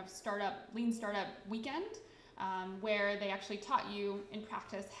insightful kind of lean startup weekend, where they actually taught you in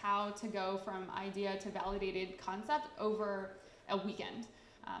practice how to go from idea to validated concept over a weekend.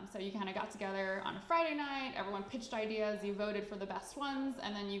 So you kind of got together on a Friday night, everyone pitched ideas, you voted for the best ones,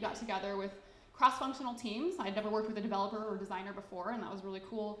 and then you got together with cross-functional teams. I'd never worked with a developer or designer before, and that was really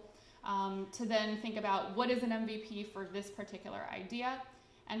cool, to then think about what is an MVP for this particular idea.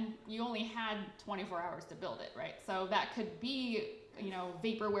 And you only had 24 hours to build it, right? So that could be,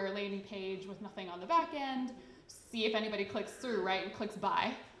 vaporware landing page with nothing on the back end, see if anybody clicks through, right, and clicks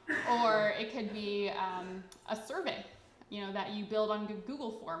buy. Or it could be a survey, that you build on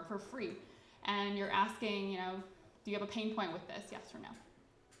Google form for free. And you're asking, do you have a pain point with this, yes or no?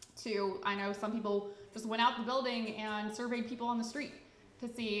 I know some people just went out the building and surveyed people on the street to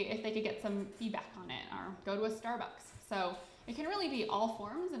see if they could get some feedback on it, or go to a Starbucks. So it can really be all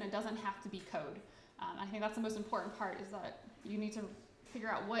forms, and it doesn't have to be code. I think that's the most important part, is that you need to figure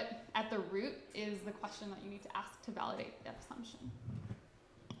out what at the root is the question that you need to ask to validate that assumption.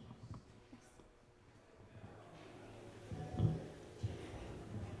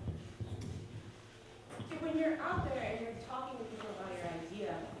 So when you're out there and you're talking to people about your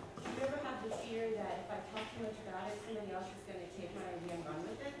idea, do you ever have the fear that if I talk too much about it, somebody else is going to take my idea and run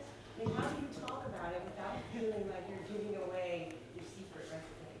with it? I mean, how do you talk about it without feeling like you're giving away your secret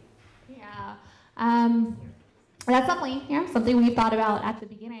recipe? Yeah. That's definitely something we've thought about at the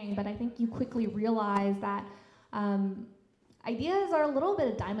beginning, but I think you quickly realize that ideas are a little bit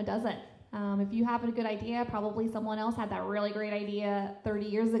a dime a dozen. If you have a good idea, probably someone else had that really great idea 30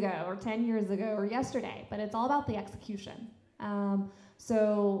 years ago or 10 years ago or yesterday, but it's all about the execution.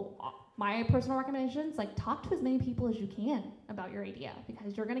 So my personal recommendation is talk to as many people as you can about your idea,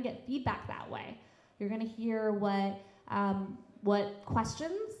 because you're going to get feedback that way. You're going to hear what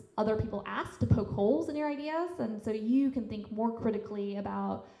questions other people ask to poke holes in your ideas, and so you can think more critically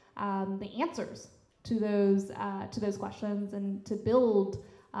about the answers to those questions, and to build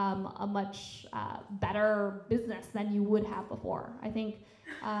a much better business than you would have before. I think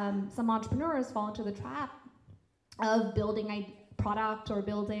some entrepreneurs fall into the trap of building a product or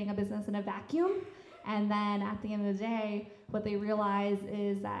building a business in a vacuum, and then at the end of the day, what they realize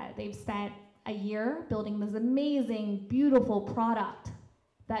is that they've spent a year building this amazing, beautiful product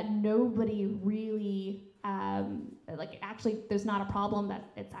that nobody really, actually, there's not a problem that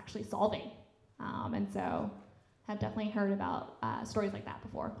it's actually solving. And so I've definitely heard about stories like that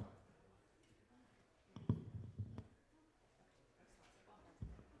before.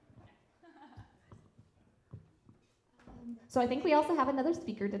 So I think we also have another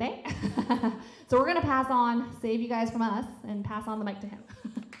speaker today. So we're gonna save you guys from us, and pass on the mic to him.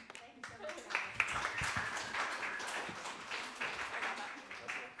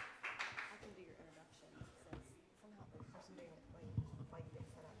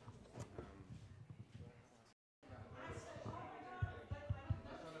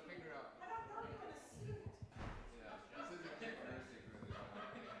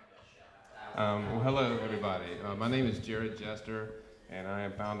 Well, hello, everybody. My name is Jared Jester, and I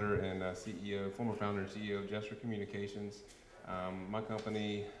am founder and former founder and CEO of Jester Communications. My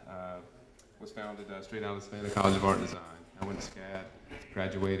company was founded straight out of Savannah College of Art and Design. I went to SCAD,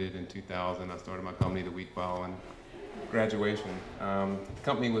 graduated in 2000. I started my company the week following graduation. The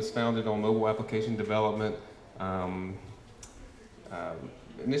company was founded on mobile application development.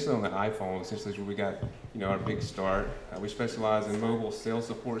 Initially on the iPhone, essentially, is where we got our big start. We specialize in mobile sales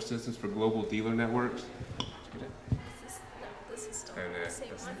support systems for global dealer networks. This is still the same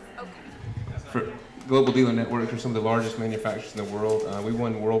one? Okay. For global dealer networks are some of the largest manufacturers in the world. We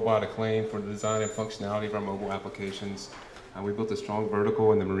won worldwide acclaim for the design and functionality of our mobile applications. We built a strong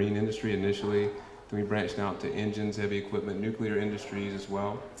vertical in the marine industry initially. Then we branched out to engines, heavy equipment, nuclear industries as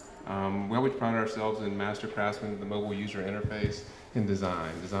well. We always pride ourselves in master craftsmen of the mobile user interface and design.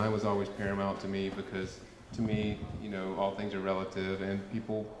 Design was always paramount to me because, to me, all things are relative and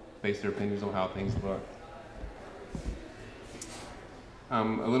people base their opinions on how things look. A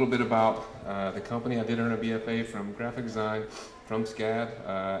little bit about the company. I did earn a BFA from graphic design from SCAD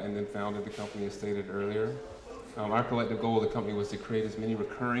and then founded the company as stated earlier. Our collective goal of the company was to create as many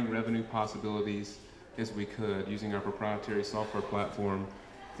recurring revenue possibilities as we could using our proprietary software platform.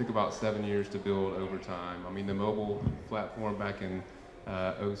 It took about 7 years to build over time. I mean, the mobile platform back in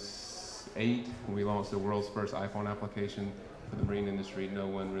 2008, when we launched the world's first iPhone application for the marine industry, no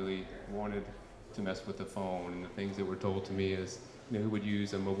one really wanted to mess with the phone. And the things that were told to me is, who would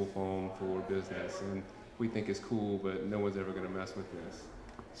use a mobile phone for business? And we think it's cool, but no one's ever going to mess with this.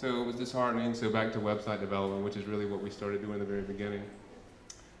 So it was disheartening. So back to website development, which is really what we started doing in the very beginning.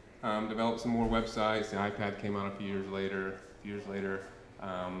 Developed some more websites. The iPad came out a few years later.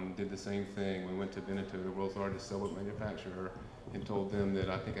 Did the same thing. We went to Beneteau, the world's largest sailboat manufacturer, and told them that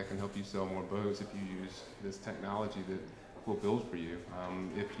I think I can help you sell more boats if you use this technology that we'll build for you.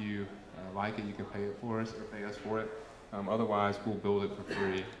 If you like it, you can pay it for us or pay us for it. Otherwise, we'll build it for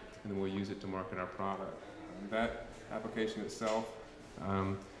free, and then we'll use it to market our product. That application itself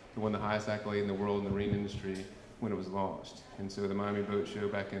won the highest accolade in the world in the marine industry when it was launched. And so the Miami Boat Show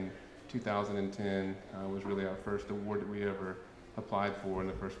back in 2010 was really our first award that we ever applied for, and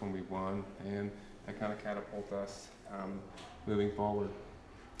the first one we won, and that kind of catapulted us moving forward.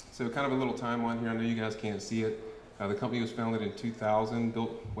 So kind of a little timeline here. I know you guys can't see it. The company was founded in 2000,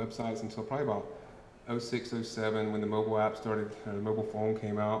 built websites until probably about 06, 07 when the mobile app started, the mobile phone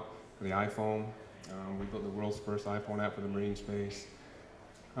came out, the iPhone. We built the world's first iPhone app for the marine space.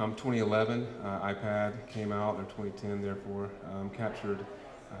 2011, iPad came out, or 2010 therefore, captured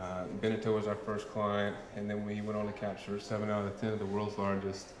Beneteau was our first client, and then we went on to capture 7 out of 10 of the world's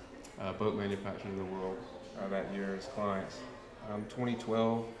largest boat manufacturers in the world that year as clients.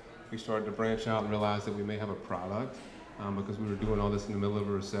 2012, we started to branch out and realize that we may have a product because we were doing all this in the middle of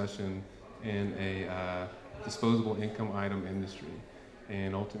a recession in a disposable income item industry.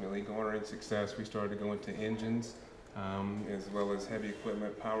 And ultimately, garnering success, we started to go into engines as well as heavy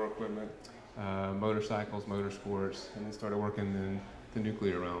equipment, power equipment, motorcycles, motorsports, and then started working in the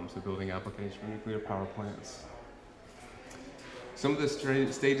nuclear realm, so building applications for nuclear power plants. Some of the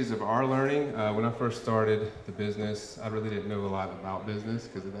stages of our learning, when I first started the business, I really didn't know a lot about business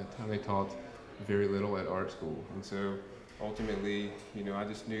because at that time they taught very little at art school. And so ultimately, I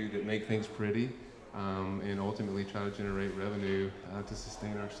just knew that make things pretty and ultimately try to generate revenue to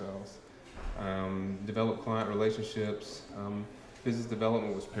sustain ourselves. Develop client relationships. Business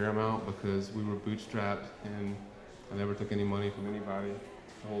development was paramount because we were bootstrapped and I never took any money from anybody.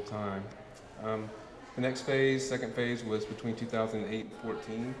 the whole time. The next phase, second phase, was between 2008 and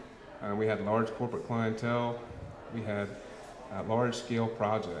 14. We had large corporate clientele. We had large-scale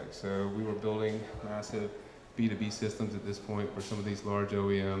projects. So we were building massive B2B systems at this point for some of these large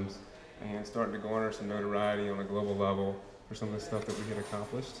OEMs and starting to garner some notoriety on a global level for some of the stuff that we had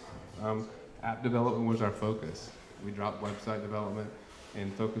accomplished. App development was our focus. We dropped website development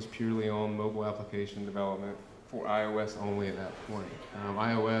and focused purely on mobile application development for iOS only at that point.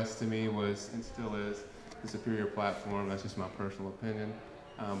 iOS to me was, and still is, the superior platform. That's just my personal opinion.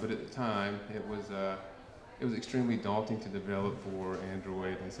 But at the time, it was extremely daunting to develop for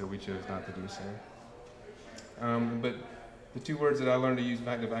Android, and so we chose not to do so. But the two words that I learned to use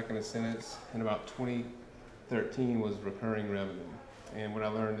back to back in a sentence in about 2013 was recurring revenue. And what I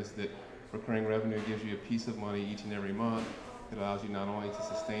learned is that recurring revenue gives you a piece of money each and every month. It allows you not only to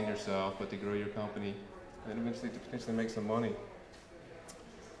sustain yourself, but to grow your company and eventually to potentially make some money.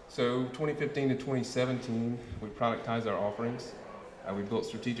 So 2015 to 2017, we productized our offerings. We built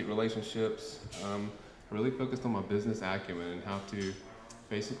strategic relationships. Really focused on my business acumen and how to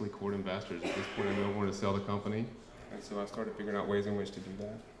basically court investors. At this point, I knew I wanted to sell the company. And so I started figuring out ways in which to do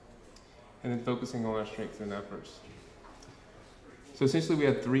that. And then focusing on our strengths and efforts. So essentially we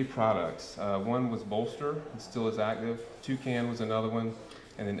had three products. One was Bolster, it still is active. Toucan was another one.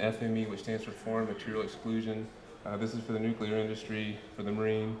 And then FME, which stands for Foreign Material Exclusion. This is for the nuclear industry, for the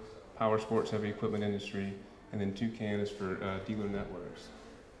marine, power sports, heavy equipment industry. And then Toucan is for dealer networks.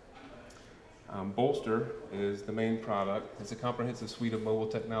 Bolster is the main product. It's a comprehensive suite of mobile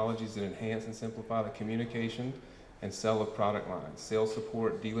technologies that enhance and simplify the communication and sell of product lines, sales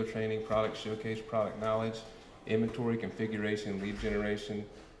support, dealer training, product showcase, product knowledge, inventory configuration, lead generation,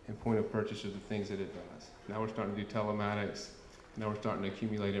 and point of purchase are the things that it does. Now we're starting to do telematics. Now we're starting to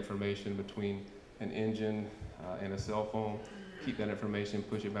accumulate information between an engine and a cell phone, keep that information,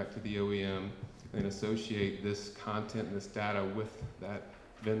 push it back to the OEM, and associate this content and this data with that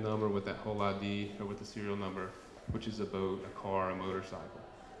VIN number, with that whole ID, or with the serial number, which is a boat, a car, a motorcycle.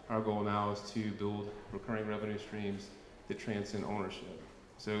 Our goal now is to build recurring revenue streams that transcend ownership.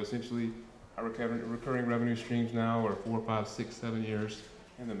 So essentially, our recurring revenue streams now are 4, 5, 6, 7 years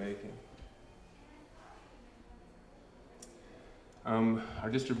in the making. Our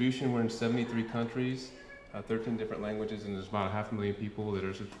distribution, we're in 73 countries, 13 different languages, and there's about 500,000 people that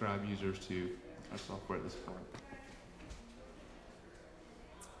are subscribed users to our software at this point.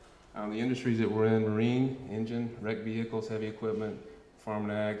 The industries that we're in: marine, engine, wrecked vehicles, heavy equipment, farm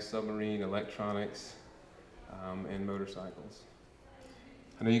and ag, submarine, electronics, and motorcycles.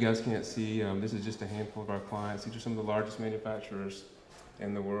 I know you guys can't see, this is just a handful of our clients. These are some of the largest manufacturers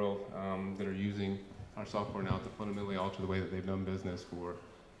in the world that are using our software now to fundamentally alter the way that they've done business for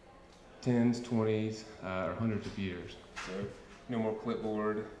 10s, 20s, or hundreds of years. So no more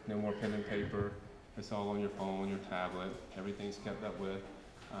clipboard, no more pen and paper. It's all on your phone, your tablet. Everything's kept up with.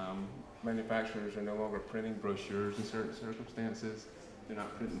 Manufacturers are no longer printing brochures in certain circumstances. They're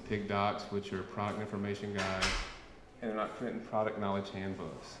not printing pig docs, which are product information guides. And they're not printing product knowledge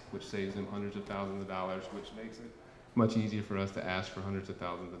handbooks, which saves them hundreds of thousands of dollars, which makes it much easier for us to ask for hundreds of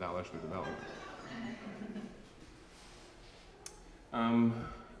thousands of dollars for development.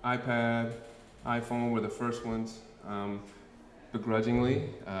 iPad, iPhone were the first ones. Begrudgingly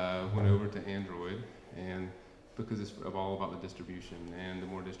went over to Android, and because it's all about the distribution, and the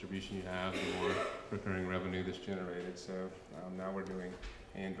more distribution you have, the more recurring revenue that's generated. So now we're doing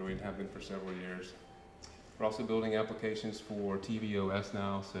Android, have been for several years. We're also building applications for TV OS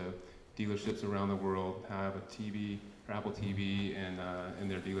now, so dealerships around the world have a TV or Apple TV in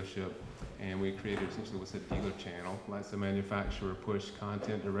their dealership, and we created essentially what's a dealer channel. Lets the manufacturer push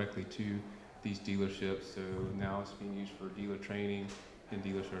content directly to these dealerships, so now it's being used for dealer training and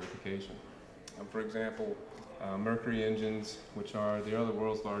dealer certification. For example, Mercury Engines, which they are the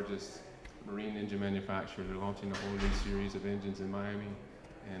world's largest marine engine manufacturer. They're launching a whole new series of engines in Miami.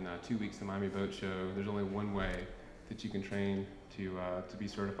 In 2 weeks, the Miami Boat Show. There's only one way that you can train to be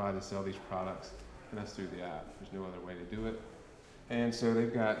certified to sell these products, and that's through the app. There's no other way to do it. And so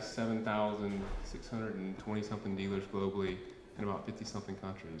they've got 7,620 something dealers globally in about 50 something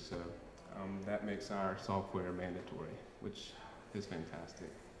countries. So that makes our software mandatory, which is fantastic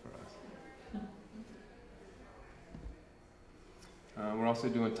for us. We're also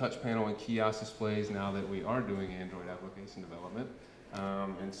doing touch panel and kiosk displays now that we are doing Android application development.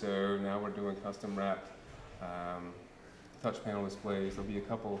 And so now we're doing custom wrapped touch panel displays. There'll be a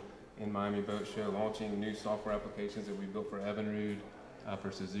couple in Miami Boat Show launching new software applications that we built for Evinrude,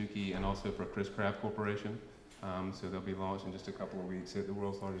 for Suzuki, and also for Chris Craft Corporation. So they'll be launched in just a couple of weeks at the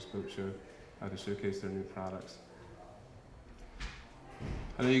world's largest boat show to showcase their new products.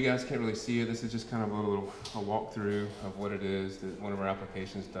 I know you guys can't really see it. This is just kind of a walkthrough of what it is that one of our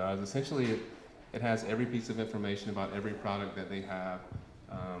applications does. Essentially, it has every piece of information about every product that they have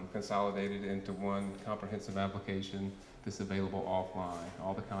consolidated into one comprehensive application that's available offline.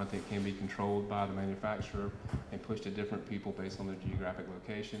 All the content can be controlled by the manufacturer and pushed to different people based on their geographic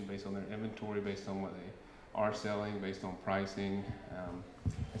location, based on their inventory, based on what they are selling, based on pricing.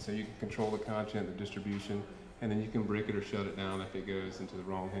 And so you can control the content, the distribution, and then you can break it or shut it down if it goes into the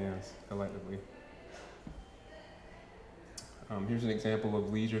wrong hands collectively. Here's an example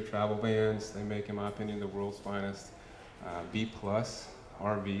of leisure travel vans. They make, in my opinion, the world's finest B+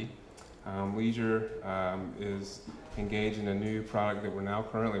 RV. Leisure is engaged in a new product that we're now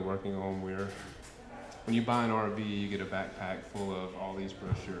currently working on where when you buy an RV, you get a backpack full of all these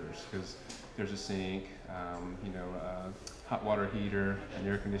brochures because there's a sink, hot water heater, an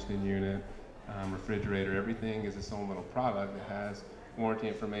air conditioning unit, refrigerator. Everything is its own little product that has warranty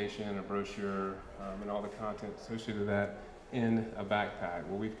information, a brochure, and all the content associated with that in a backpack.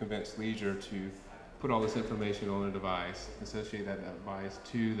 Well, we've convinced Leisure to put all this information on a device, associate that device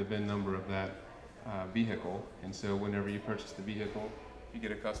to the VIN number of that vehicle. And so whenever you purchase the vehicle, you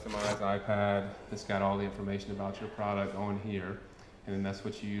get a customized iPad that's got all the information about your product on here. And then that's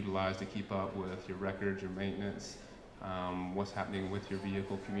what you utilize to keep up with your records, your maintenance, what's happening with your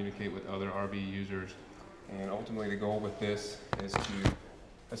vehicle, communicate with other RV users. And ultimately the goal with this is to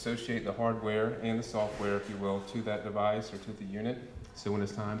associate the hardware and the software, if you will, to that device or to the unit. So when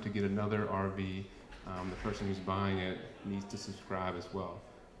it's time to get another RV, the person who's buying it needs to subscribe as well,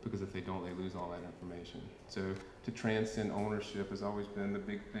 because if they don't, they lose all that information. So to transcend ownership has always been the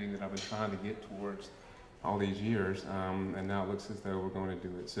big thing that I've been trying to get towards all these years, and now it looks as though we're going to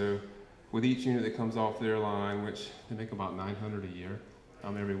do it. So with each unit that comes off their line, which they make about 900 a year,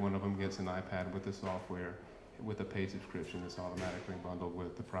 every one of them gets an iPad with the software, with a paid subscription that's automatically bundled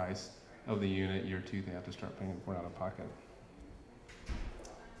with the price of the unit. Year 2, they have to start paying for it out of pocket.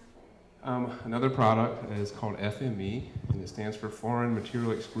 Another product is called FME, and it stands for Foreign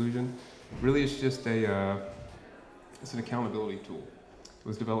Material Exclusion. Really, it's just it's an accountability tool. It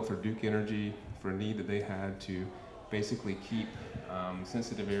was developed for Duke Energy for a need that they had to basically keep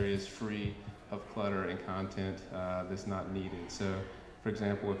sensitive areas free of clutter and content that's not needed. So, for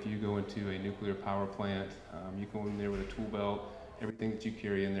example, if you go into a nuclear power plant, you go in there with a tool belt, everything that you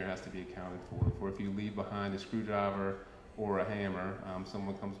carry in there has to be accounted for. For if you leave behind a screwdriver or a hammer,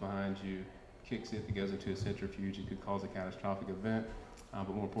 someone comes behind you, kicks it goes into a centrifuge, it could cause a catastrophic event, but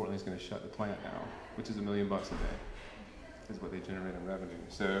more importantly, it's going to shut the plant down, which is $1 million a day, is what they generate in revenue.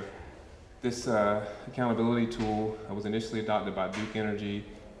 So this accountability tool was initially adopted by Duke Energy.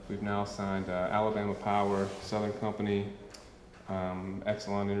 We've now signed Alabama Power, Southern Company,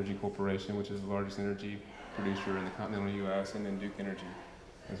 Exelon Energy Corporation, which is the largest energy producer in the continental U.S., and then Duke Energy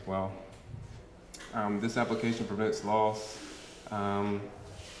as well. This application prevents loss.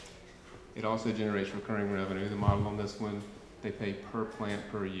 It also generates recurring revenue. The model on this one, they pay per plant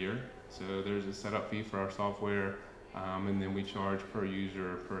per year. So there's a setup fee for our software, and then we charge per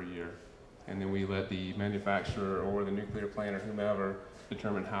user per year. And then we let the manufacturer or the nuclear plant or whomever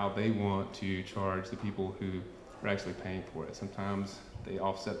determine how they want to charge the people who are actually paying for it. Sometimes they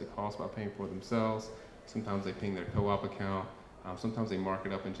offset the cost by paying for it themselves. Sometimes they ping their co-op account. Sometimes they mark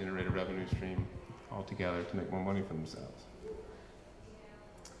it up and generate a revenue stream altogether to make more money for themselves.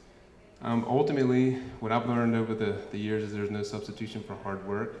 Ultimately, what I've learned over the years is there's no substitution for hard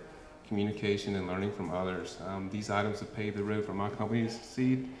work, communication, and learning from others. These items have paved the road for my company to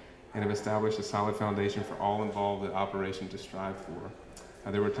succeed and have established a solid foundation for all involved in operation to strive for.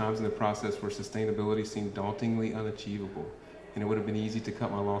 There were times in the process where sustainability seemed dauntingly unachievable, and it would have been easy to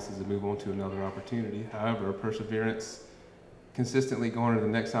cut my losses and move on to another opportunity. However, perseverance, consistently going to the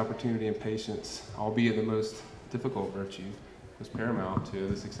next opportunity, and patience, albeit the most difficult virtue, was paramount to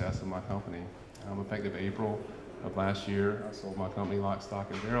the success of my company. Effective April of last year, I sold my company lock,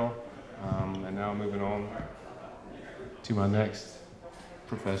 stock, and barrel, and now I'm moving on to my next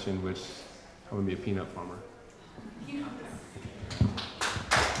profession, which I'm going to be a peanut farmer.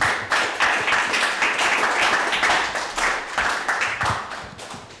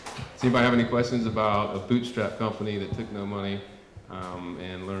 Does anybody have any questions about a bootstrap company that took no money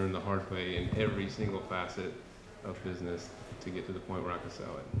and learned the hard way in every single facet of business to get to the point where I could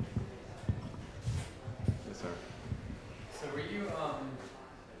sell it? Yes, sir. So were you,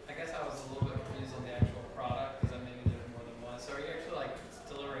 I guess I was a little bit confused on the actual product, because I maybe there's more than one. So are you actually like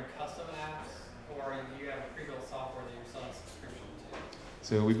delivering custom apps, or do you have pre-built software that you're selling subscription to?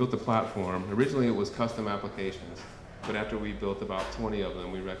 So we built a platform. Originally it was custom applications, but after we built about 20 of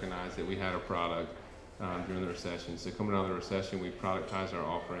them, we recognized that we had a product during the recession. So coming out of the recession, we productized our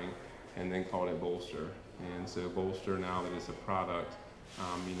offering and then called it Bolster. And so Bolster, now that it's a product,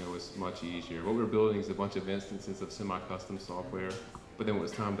 it's much easier. What we're building is a bunch of instances of semi-custom software, but then when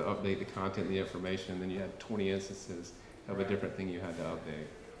it's time to update the content and the information, then you had 20 instances of a different thing you had to update.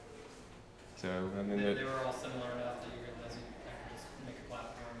 So, and then they were all similar enough that you realized you could just make a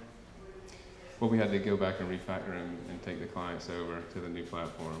platform. Well, we had to go back and refactor and take the clients over to the new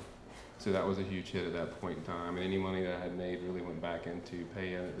platform. So that was a huge hit at that point in time. And any money that I had made really went back into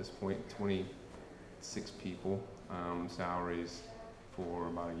pay at this point 26 people, salaries for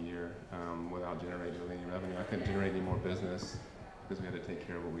about a year without generating really any revenue. I couldn't generate any more business because we had to take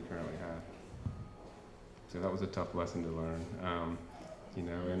care of what we currently had. So that was a tough lesson to learn.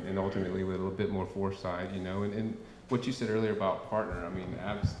 And ultimately with a little bit more foresight, and what you said earlier about partner, I mean,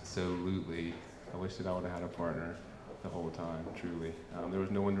 absolutely, I wish that I would have had a partner the whole time, truly. There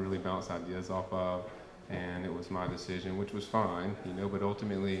was no one to really bounce ideas off of, and it was my decision, which was fine, but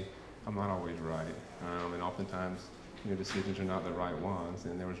ultimately, I'm not always right. And oftentimes, decisions are not the right ones,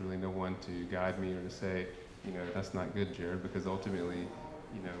 and there was really no one to guide me or to say, that's not good, Jared, because ultimately,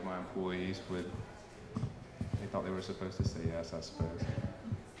 my employees they thought they were supposed to say yes, I suppose.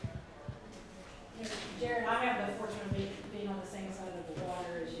 Jared, I have the fortune of being on the same side of the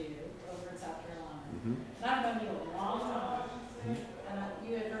water as you over in South Carolina. And I've known you a long time, and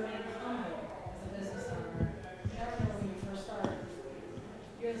you have remained humble as a business owner. I remember when you first started.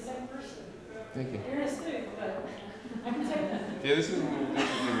 You're the same person. Thank you. You're in a suit, but I can take that. Yeah, this is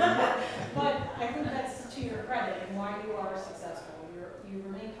But I think that's to your credit and why you are successful. You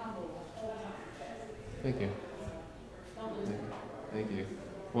remain humble the whole time. Thank you. Don't lose it. Thank you.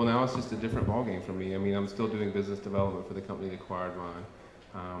 Well, now it's just a different ballgame for me. I mean, I'm still doing business development for the company that acquired mine.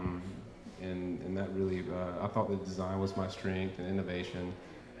 And that really, I thought the design was my strength and innovation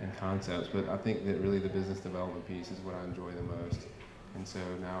and concepts, but I think that really the business development piece is what I enjoy the most. And so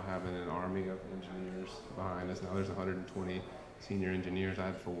now having an army of engineers behind us, now there's 120 senior engineers, I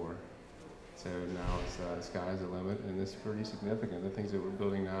had 4. So now it's the sky's the limit, and it's pretty significant. The things that we're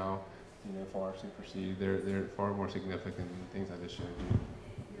building now, far supersede, they're far more significant than the things I just showed you.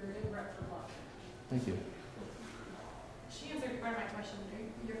 You're a good rep for Bluffton. Thank you. She answered part of my question.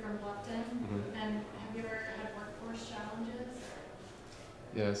 You're from Bluffton, and have you ever had workforce challenges?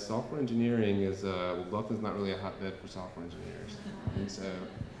 Yeah, software engineering is, Bluffton's not really a hotbed for software engineers. And so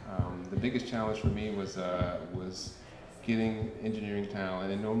the biggest challenge for me was getting engineering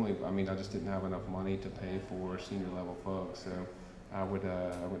talent. And normally, I just didn't have enough money to pay for senior level folks. So I went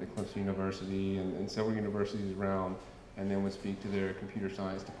to Clemson University and several universities around, and then would speak to their computer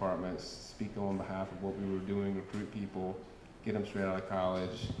science departments, speak on behalf of what we were doing, recruit people, get them straight out of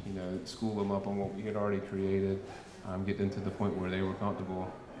college, school them up on what we had already created, get them to the point where they were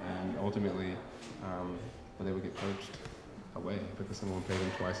comfortable, and ultimately, they would get poached away because someone paid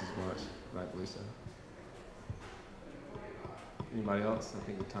them twice as much, rightfully so. Anybody else? I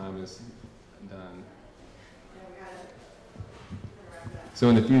think the time is done. So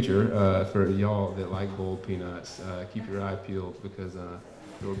in the future, for y'all that like boiled peanuts, keep your eye peeled because there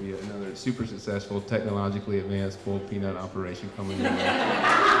will be another super successful, technologically advanced boiled peanut operation coming your way.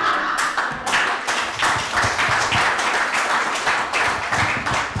 Yeah.